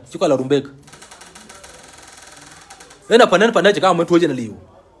 Taman wer, cik kalau rumbek. Ena panan cakap aman tu aja naliu.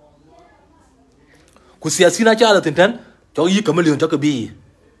 Kusiasi nak cakap tintan, cok i kamelion cok kebi.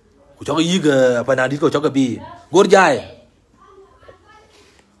 Ku cakap iya ke apa nanti kau cakap bi gorjai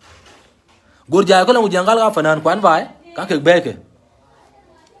kau lang ujanggal ka fanan kuan vai ka ke beke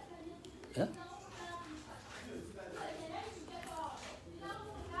ya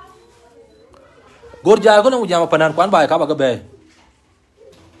gorjai kau lang ujang fanan kuan vai ka ba ke be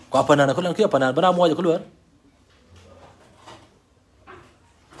ko fanan kau lang kia fanan bana mo aja keluar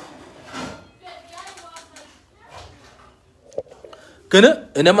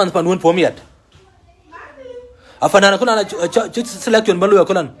kena ene man panun pomiat afana kuna na selection balu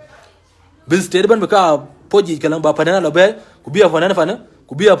akulan bil state ban baka poji kalang ba panana lobe kubia panana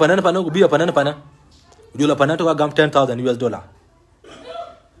udula panana to gam $10,000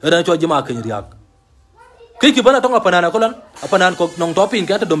 era cho jema kan riak kai ki bana to panana kulan apanan ko nong topin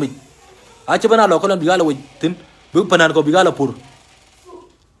ka ta domi a ci bana lo kulan bigala tin bu panana ko bigala pur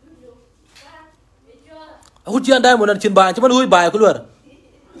H.E Diamond chin ba, cuman hui bayar keluar.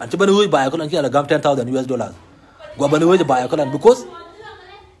 Cuman hui bayar keluar kira gam $10,000. Gua bani hui bayar keluar because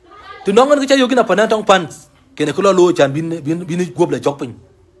tu nongan kita yogi na panan tong pan, kena keluar lo jan bin gua bela chokpin.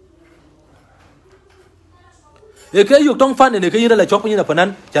 Kayak yuk tong fan ini kayak ira la chokpin na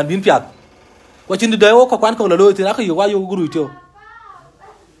panan jan bin piat. Gua chin dayo ko kwan ko la lo tin aku yuk wa yuk guru itu.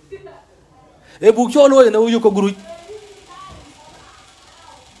 Buk cho lo na yuk ko guru.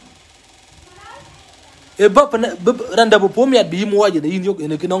 Bap randa bu pomiat bi mo waje yin yok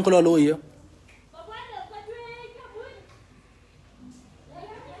ene kinon ko lo ye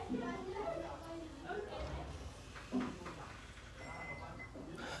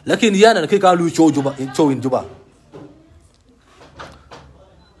lakin yana ke ka lu cho juba in juba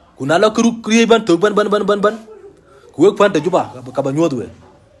kuna la kru kriye ban to ban ku wek fan ta juba ka ba nyodu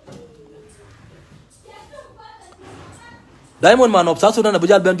Diamond Man of South Sudan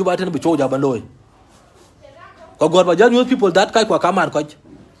abjal ben juba ten bu cho jaban loy ko gor ba jan people that kai kwa kamar ko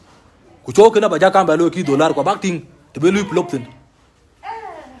ku cho kana ba ja kam ba lo ki $1 ko bakting te be lu flop tin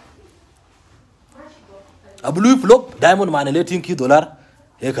abu lu flop Diamond Man le tin ki $1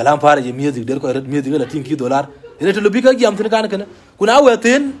 e kalam fara je music der ko red music la tin ki $1 ene to lu bi ka gi am tin kana kuna wa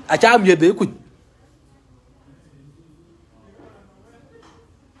tin a cha am ye be ku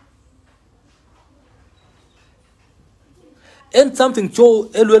and something cho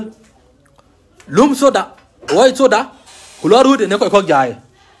elwel lum soda Why soda? Kulor hood ne ko jay.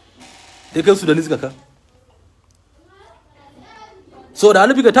 De ke Sudanese ka. Soda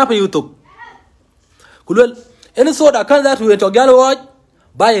ne bi ka tapa YouTube. Kulol ene soda kan that we to gal watch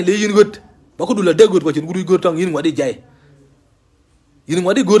buy le yin gut. Ba ko dula de gut ko cin gudu gut tong yin wadi jay. Yin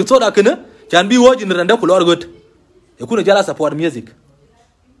wadi gut soda kana can bi watch in randa kulor gut. E kuna jala support music.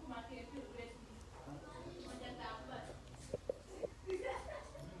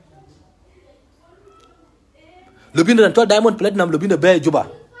 Lubin ran to Diamond Platinum lubin be juba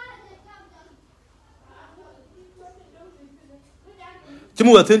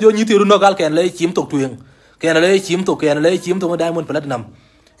chimu wa tenjo nyiti ru no gal ken le chim tok tueng ken le chim tok ma Diamond Platinum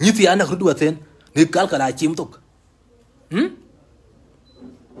nyiti ana ru wa ten ni gal kala chim tok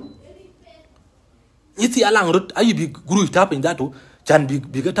nyiti alang rut ayi bi guru tapin datu chan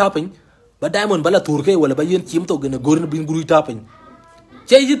bi ga tapin ba Diamond bala turke wala ba yen chim tok ne gorin bin guru tapin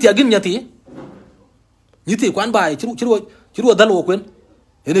che nyiti agin nyiti kwan bai chiru dal wo kwen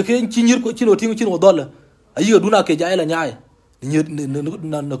ene ke chinyir ko chino tingu chino dol ayi duna ke jaela nyaay ni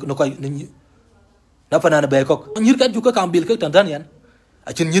no koy ni na panan be ko nyir kan juga kambil ke Tanzania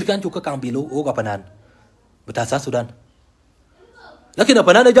a chin nyir kan juga kambil o ga panan beta South Sudan lakin na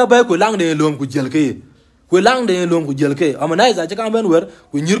panan ja bay ko lang de lom ku jel ke ko lang de lom ku jel ke amana za ka ben wer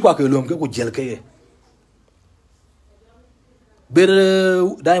ku nyir ko ke lom ke ku jel ke ber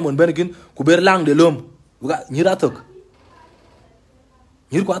Diamond benkin ku ber lang de lom ga nyir atok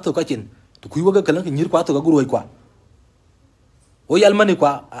nyir ko atok ka chin to ku waga kalan nyir ko atok ga guroi kwa o yalmani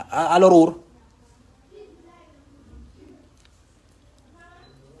kwa alorur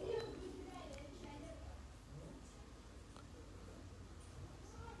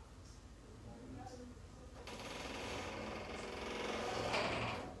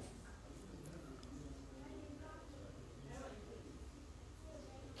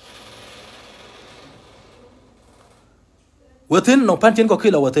watin no panchin ko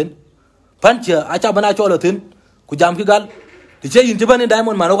kila watin pancha acha bana cho latin ku jam ki gal ti che yin tibani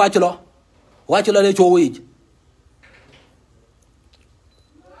Diamond Man wa chlo le cho wi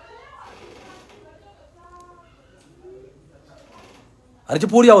ar ti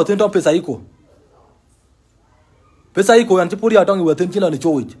puri watin to pesa iko an ti puri to watin chilo le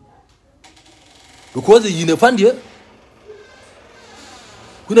cho wi because yin fandi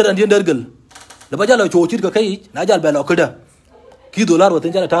kuna ran Dergel le ba jalo cho chit ka kai na jal belo kida ki dollar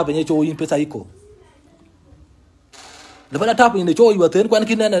watin jala ta benye cho yin pesa iko le bala tap in the cho watin kwan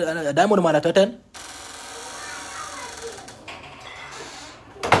kin na Diamond Man ataten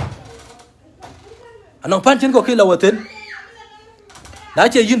anong panchin ko kila watin na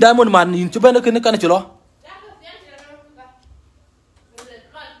che yin Diamond Man yin chuba na kin kan chulo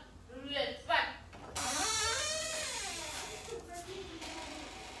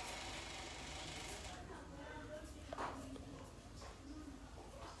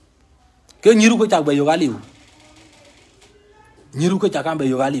ke nyiru ko chak be yo galiu nyiru ko chak ambe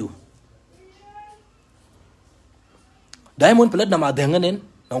yo galiu Diamond Platinum ma denganen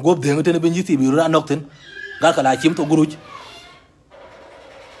na gob dengate ne be nyiti bi ra nokten gal kala chim to guruj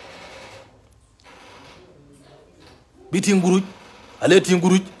bitin guruj ale tin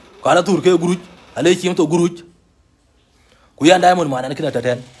guruj kala tur ke guruj ale chim to guruj ku ya Diamond Man an kina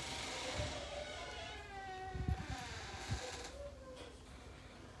taten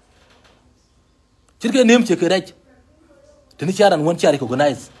chirke nem che keraj tini charan won chari ko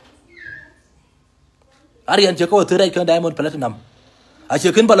organize arian che ko tere kan Diamond Platinum a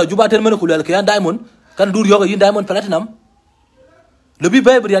che ken bala juba ten men ko lel kan Diamond kan dur yoga yin Diamond Platinum lebi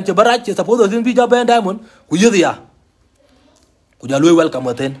bay brian che baraj che suppose tin bi jabe Diamond ku yediya ku jalu welcome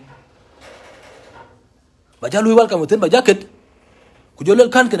waten ba jalu welcome waten ba jacket ku jolel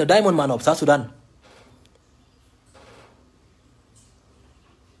kan ken Diamond Man of South Sudan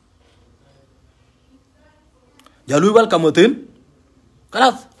jalu welcome waten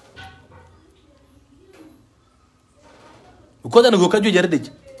kalas ko dan go kaju jerde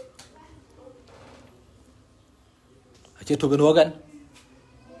ache to gan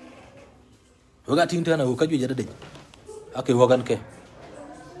wagan tin tana go kaju jerde ake wagan ke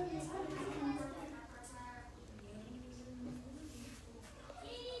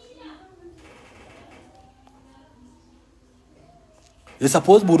you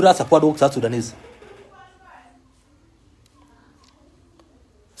suppose burra support work South Sudanese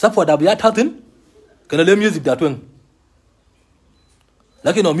support abia tatin kana le music da twen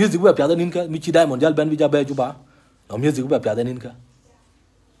lakini no music wa piada ninka michi Diamond jal ben bija be juba no music wa piada ninka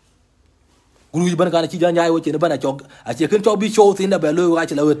guru ban kana chi janya ai woche ne bana chok a che ken chok bi show tin da be lo wa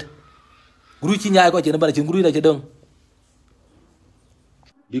che lawet guru chi nyai ko che ne bana chin guru da che dong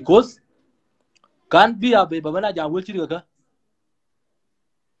because kan bi abe babana ja wul chi ka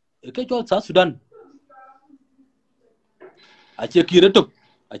e ke chok South Sudan a che kire tok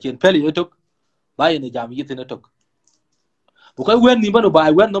a chen peli tok bai ne jam yit ne tok bukai wen ni ban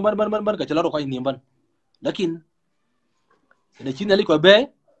bai wen no man ka chala ro kai ni ban lakin ne chin ali ko be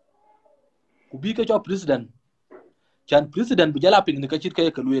ku bi ka cho president chan president bu jala ping ne ka chit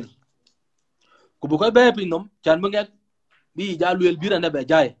ka luel ku bukai be ping nom chan bangak bi ja luel bi na be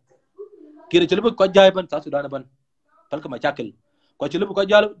jay kire chele bu ko jay ban South Sudan ban pal ka ma chakil ko chele bu ko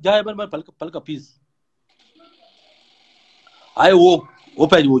jay ban pal ka peace ai wo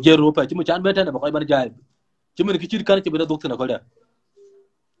opa ju jeru opa chimu chan beten ba koy ban jaay chimu ki chir kan ci bena dokta na ko da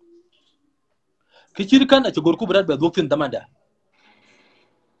ki chir kan ci gorku brat ba doktin damanda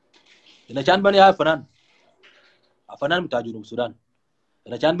ina chan ban ya fanan afanan mita Junub Sudan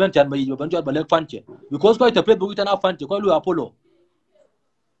ina chan ban chan bayi ban jot ba lek fanche because koy tapet bu itana fanche koy lu Apollo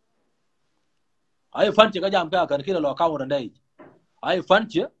ay fanche ka jam ka kan kila lo ka wona ndai ay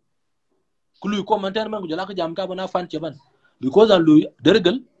fanche kulu ko man tan man ko jala ka jam ka bana fanche ban because an lu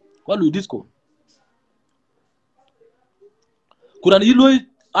dergel ko lu disco kuran yi loy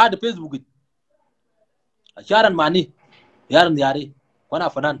ad Facebook a charan mani yaran yare kwana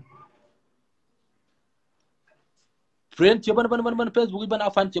fanan friend ce ban Facebook ban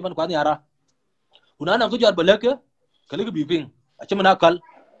afan ce ban kwana yara kuna nan ko jar balake kale ga biping a ce mana kal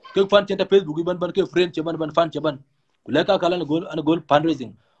ke fan ce ta Facebook ban ke friend ce ban fan ce ban kula ka kala an goal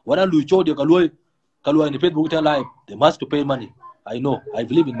fundraising wana lu cho de kalwa ni Facebook ta live they must to pay money I know I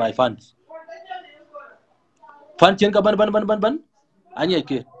believe in my fans fan ce ka ban anya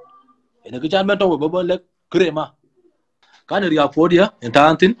ke ina ga jan ban to bo lek krema kan riya podia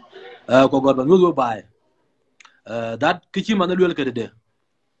entantin ko gorban nugo bae that kichi man luel ke de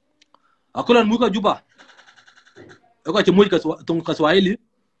akulan mu ka juba ko ci muy ka tong ka swahili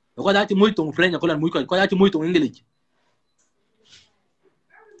ko da ci muy tong french akulan muy ko da ci muy tong english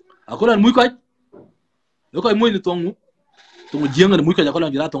akulan muy ko muy ni tong jeng ni muy ko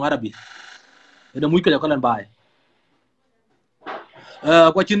akulan jira tong arabi ina muy ko akulan bae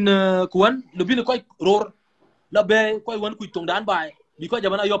ko cin kuwan lu bin ko ror la be ko won ku tong dan bae bi ko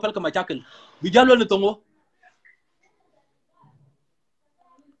jamana yopal ka ma chakal bi jallo ni tongo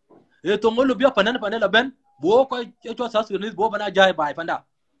e tongo lu bi panan la ben bo ko to South Sudanese bo bana jay bae panda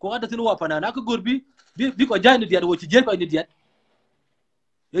ko ada tin wa panana ko gorbi bi ko jay ni diat wo ci je ko ni diat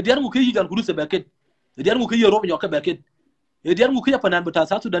e diat mu ke yidan ku se beket e diat mu ke yoro nyoka beket e diat mu ke panan bata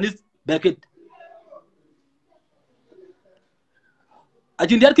South Sudanese beket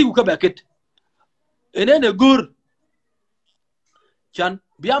ajin diat ki ku ka beket ene ne gur chan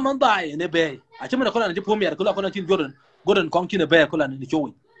biya man bae ne be a ci mana ko na ci pomier ko la ko na tin Gordon kong kine be ko la ni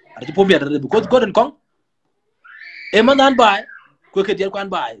chowi a ci pomier de because Gordon kong e man an bae ko ke diat ko an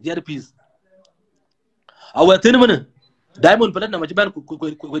bae diat peace a wa tin mana Diamond pelat na ma ci ban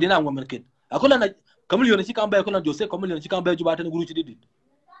ko dina ngom market akola na kamul yone ci kambe ko la Jose kamul yone ci kambe ju batane guru ci didi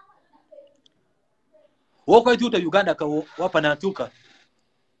wo ko tuta Uganda ka wa panatuka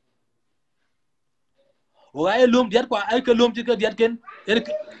o ay lum diat ko ay ka lum ci ka diat ken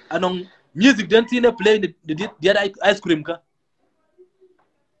anong music den tine play the diat ice cream ka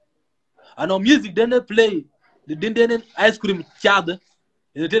anong music den play the den ice cream chad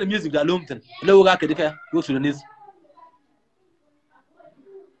the den music da lum ten le wo ga ka dika yo Sudanese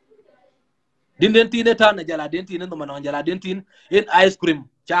den tine ta na jala den tine no man jala den tine in ice cream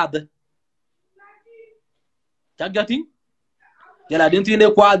chad tagati jala den tine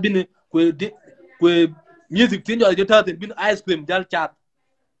kwa bin ko music tin yo jota tin bin ice cream jal chat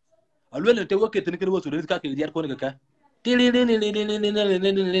alwele te woke tin ko Sudanese ka ke diar ko ne ka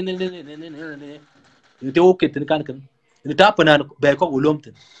te woke tin kan ni ta panan be ko ulom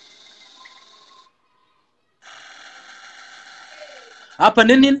tin apa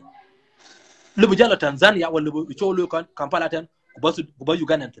nenin lubu jala Tanzania wala lubu cholo kan Kampala tan ku ba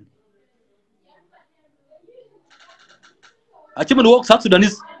Uganda tin a ci mun wok South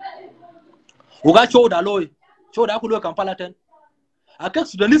Sudanese uga show da ku lo Kampala tan akak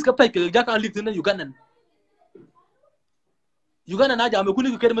Sudanese ka pai ke jaka lik tin Uganda na jame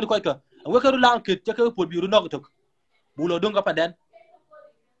kuni ke men ko ka we ka la ke te ka po biru nok tok bulo don ka paden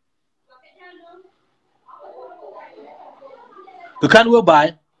ka kan we bai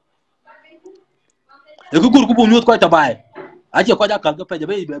e ku gur ku bu nyut ko ta bai a ce ko jaka ka pai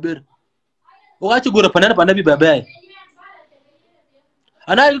be ber o ga ci gura panen panabi be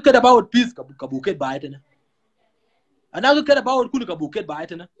ana ka da bawo peace ka buket bai ta ana ga kada bawon kunu ka buket ba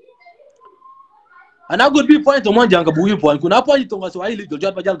ita na ana good be point to monjang ka buyi point kuna point to ngaso ai li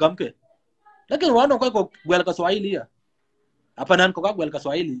jot ba jal gamke lakin wano ko gwel ka swahili ya apa nan ko ka gwel ka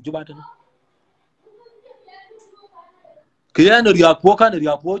swahili jubata na kiyan riya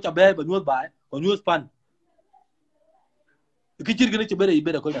po cha be ba nyos ba ko nyos pan kichir gine ci bere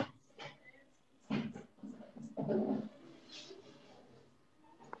ibere ko da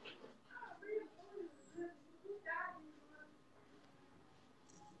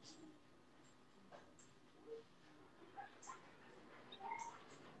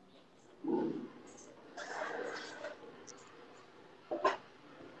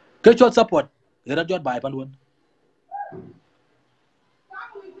ke chot support era jot bai pan won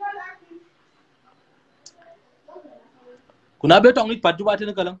kuna be tong ni patu ba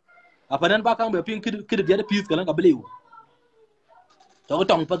tin kalang apa nan ba kang be ping kid dia de piece kalang ka beliu to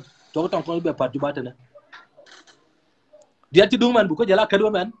tong pa to tong ko be patu ba tin dia ti dung man bu ko jala kadwe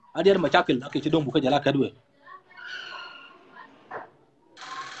man adir ma chakil ke ti dung bu ko jala kadwe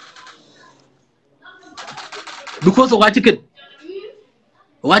because wa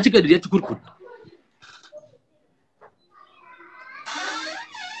ticket dia ti kurkut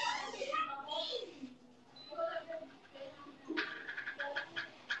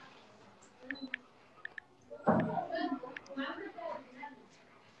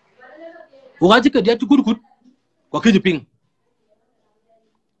wakati ke dia cukur kut ko ke ping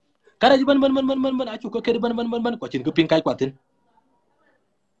kada ji ban acu ko ke ban ko cin ke ping kai kwatin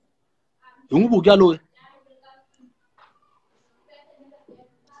yungu bu galo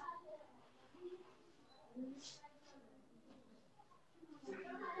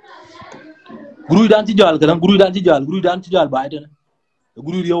guru dan ti jal kan guru dan ti jal ba ida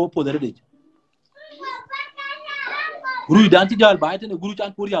guru yo po dere de guru dan ti jal ba ida guru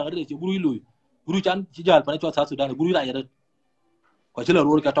chan pur ya de guru lu guru chan ti jal pa ne cho South Sudan guru ra ya ko ci la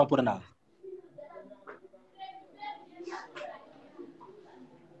ro ka tampur na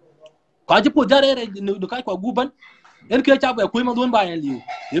ka ci po jare no kai ko guban en ke cha ba ko ma don ba en liu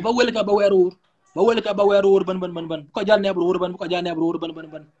e ba wel ka ba wero ban ko jar ne bro ban ko jar ne bro ban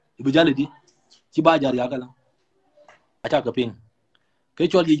bu jale di ci ba jar ya kala acha ka ping ke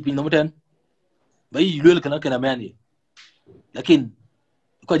chol yi ping no muten bay lul kana mani lakin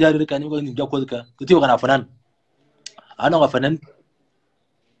ko jar re kan ko ni jakko ka ti kana fanan ano ga fanan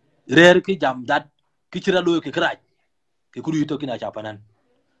rer ki jam dat ki cira lo ke kraj ke kuru yito kina cha fanan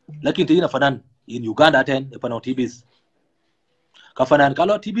lakin te ina fanan in Uganda ten e pano TVs ka fanan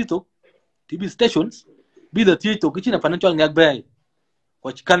kalo TV stations bi the tito ki china fanan chol ngak bay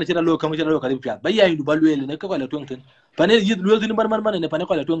ko kan cira lo kam cira lo ka pia bay ya indu balwele ne ko la tongten panel yid lo tin man ne panel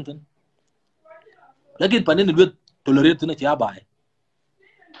ko la tongten lakin panel ne lo tolerate ne cha bay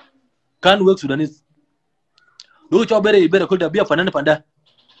kan work Sudanese do cho bere ko da biya fanan panda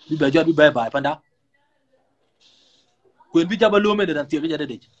bi ba jot bi bay panda ko bi jaba lo me dan tie ga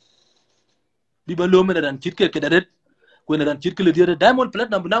de bi ba lo me dan chit ke dadet ko ne dan chit ke le dire Diamond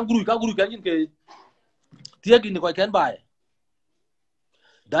Platinum nam guru ka yin ke tie gi ni ko ken bay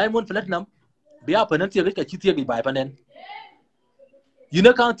Diamond Platinum biya panan tie ga chit tie gi bay panen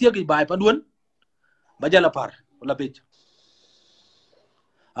yina kan tie gi bay pandun ba jala par wala page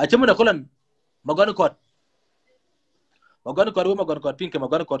a chemu na kolan magon kot pink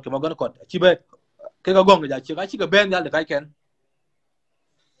magon kot chi be ke ga gong ja chi ga ben yal de kai ken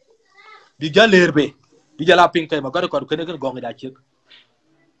di jaler be di jala pink kai magon kot ke ne gong ja chi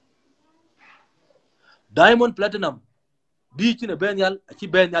Diamond Platinum di chi ne ben yal chi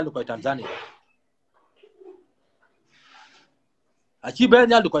ben yal ko Tanzania a chi ben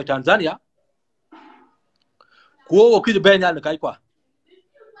yal ko Tanzania ko o ki ben yal kai kwa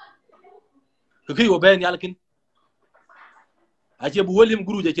ke wo ben yal kin ache bu wolim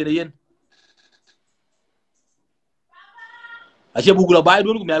guru je chere yen ache bu gula bay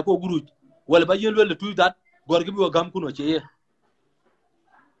don ko mi ko guru wala ba yen lol tu dat gor gi bi gam kuno che ye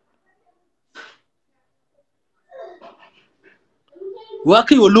wa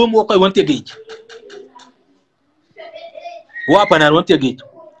ki wo lum wo koy wonte geej wa panar wonte geej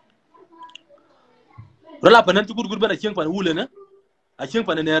rola panan tu gur bana cheng pan wule na a cheng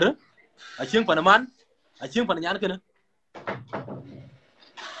pan nere a cheng pan man a cheng pan nyan kana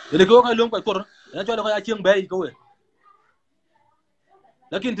ele ko ka lum ko kor na cho ko ya cheng bay ko we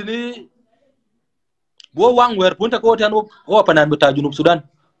lakin tini bo wang wer punta ko tan o panan buta junub Sudan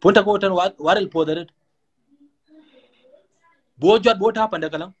punta ko tan warel podere bo jot bo ta pande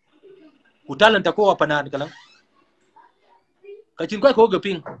kalang utalanta ko panan kalang kacin ko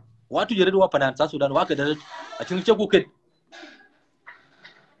gaping watu jere do panan South Sudan wa ka dare a cin ce ku ket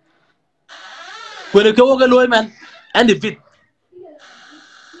ko le ko ga loy man and the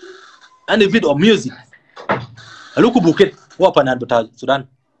vid of music aluku buket wa panan buta Sudan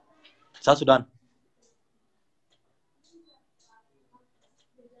South Sudan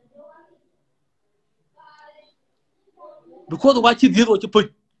because wa ci diro ci poj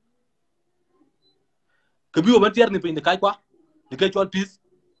ke biwo man tier ni pe ni kai kwa ni kai chol peace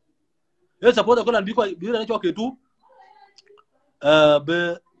e support ko lan bi ko bi na cho ke tu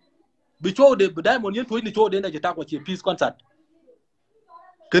be cho de Diamond yen to ni cho de na jeta ko ci peace concert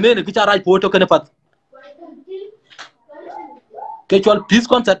kene ne ki charai poto kene pat ke chol peace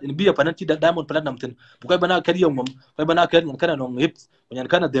concert in biya panan ci Diamond Platinum tin bu koy bana kadi yom koy bana kadi nyan kana no hips nyan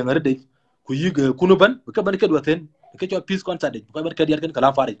kana de ngare de ku yiga kunu ban bu ka ban ke do ten ke chol peace concert bu koy ban kadi yan kan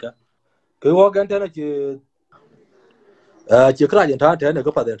kala farid ka ke wo gante na ci Che kra yen ta te ne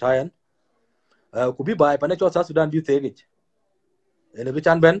ko pa den ta yan ku bi bai pa ne cho South Sudan B.Tech ene bi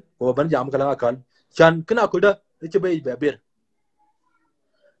chan ben ko ban jam kala kan chan kana ko da che be ber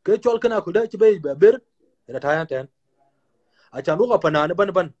ke chol kana ko da che be ber ene ta yan ten a chan ro pa na ne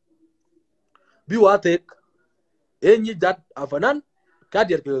ban bi wa tek enyi dat afanan ka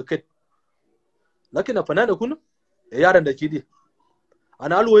der ke ket lakin afanan kun e yaran da kidi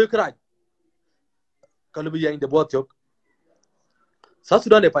ana lo kra kalubi yang de bot yok South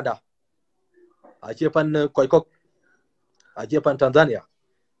Sudan e panda a che pan koikok a che pan Tanzania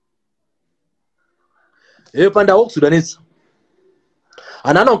e panda ok Sudanese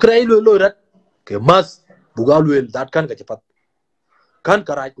ana non kray lo rat ke mas bugalu el dat kan ka cepat kan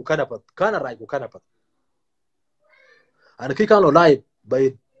karai ku kana pat kana rai ku kana pat ana ki kan lo live by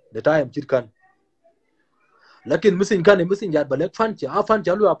the time chit kan lakin missing kan missing yat balek fan ci afan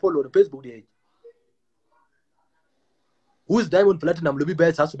ci lu apollo on Facebook di who's diamond platinum lo bi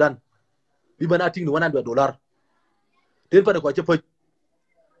bay South Sudan bi bana ting $100 den pa ko ci poj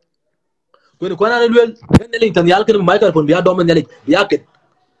ko na luel en link tan yal kan microphone biya do man yalik biya ket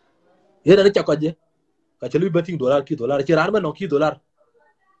yeda ne ci ko je ka ci lu bating dollar ki dollar ci ran ma no ki dollar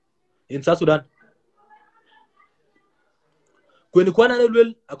in South Sudan ko ni ko na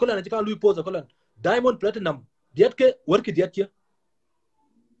luel akola na ci kan lu pose akola diamond platinum diet ke worki diet ci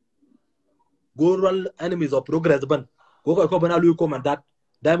goral enemies of progress ban ko bana lu comment that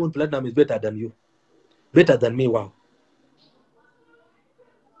diamond platinum is better than you, better than me. Wow,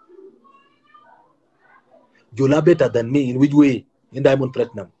 Jola better than me in which way? In diamond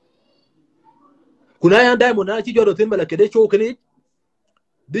platinum kuna ya diamond na ci jodo tin bala kede show kene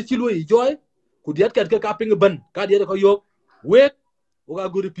de ci loyi joy ku diat kat ka ping ban ka diat ko yok wek o ga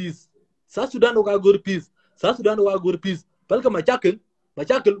good peace South Sudan o ga good peace South Sudan o ga good peace palka machakil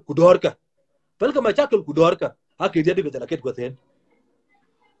ku dorka palka machakil ku dorka ake diat ga ket ko ten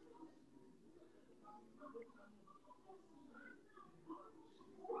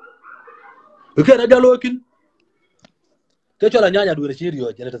ke na dalokin ke chola nyanya du ne ci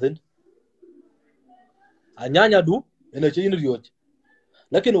riyo jere ten a nyanya du ene ci riyo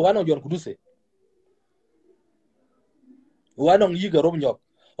lakini wana jon kuduse wana yi ga rob nyok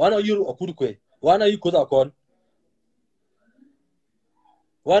wana yiru akudu kwe wana yi koza kon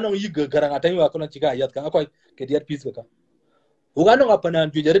wana yi ga garanga tan wa kuna ciga yat kan akoy ke diat peace ka wana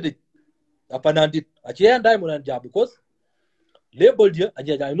ngapanan ju jere apanan dit a ci yan diamond an jabu because label dia a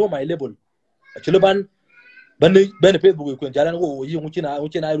I know my label a ci ban Facebook ko jalan wo yi mucina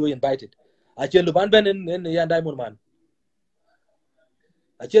ilo invited a ci luban ben yan diamond man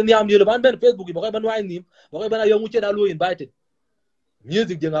a ci niam ni luban ben Facebook ba ban wa ni ba ban yo mucina ilo invited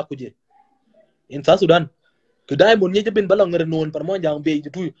music je nga kuje in South Sudan ke diamond ni bin bala ngere non par mo jang be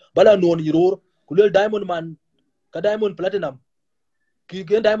tu bala non yiror ku le diamond man ka diamond platinum ki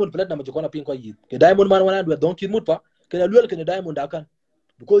ke diamond platinum je kona pin ko yi ke diamond man wana do don kid mut pa ke na lul ke diamond akan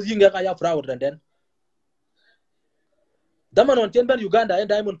because yinga ka ya fraud and then daman on ten ben Uganda and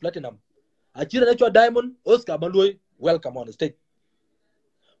diamond platinum a chira na cho diamond Oscar Malloy welcome on the stage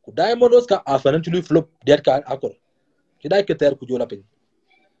ku diamond Oscar afanan tulu flop det ka akor kidai ke ter ku jola pin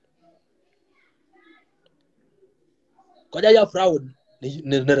ko ya fraud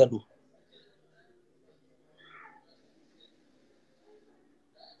ne randu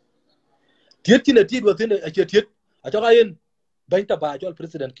tiet kine tiet watin a tiet a to gayen ban ta ba jol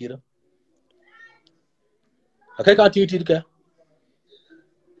president kira akai ka tiet ka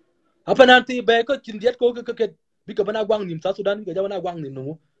apa nanti be ko kindiet ko ke bi ka bana gwang nim South Sudan ga bana gwang nim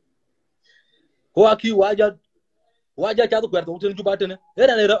no ko aki waja cha to kwerto tin jubatene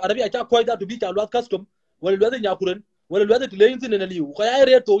era ne arabi cha ko da to bi cha lot custom wala lo da nyakuren wala lo da to leyin tin ne liu ko ya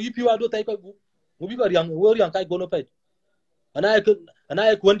re to yipi wa do tay ko mu bi ko yang wo yang kai gono pay ana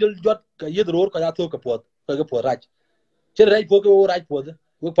ko wonjel jot ka yedror ko ya to ka pot ko ga pot raj chen raj po ko raj pot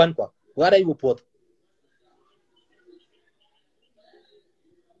wo pan ko wa rai wo pot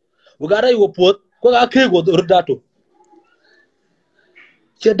wo ga rai wo pot ko ga ke go do dato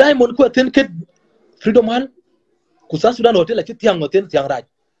che diamond ko ten ket freedom hall ku South Sudan hotel a tiang hotel tiang raj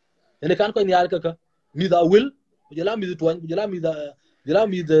ene kan ko ni yar ka mi da will jela mi tuan jela mi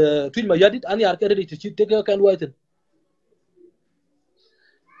da twin ma yadit an yar ka ready to te kan waiten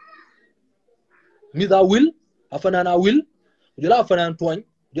mi da will afana na will jela afana tuan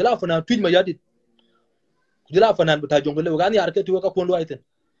jela afana twin ma yadit jela afana bata jongole ga an yar ka tiwa ka kon waiten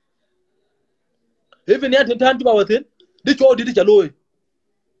even yat tan tuba waiten di cho di jaloy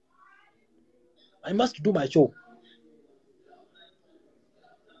I must do my show.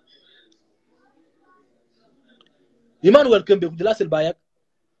 Emmanuel Kembe kujala sel bayak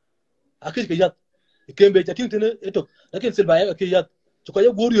akil ke yat kembe chating tene eto lakin silba ya ke yat to ko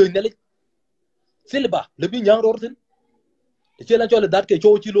ya goriyo nele silba le bi nyang rorten te chela chole dat ke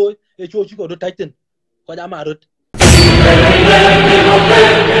chochi loy e chochi ko do titan ko ja marut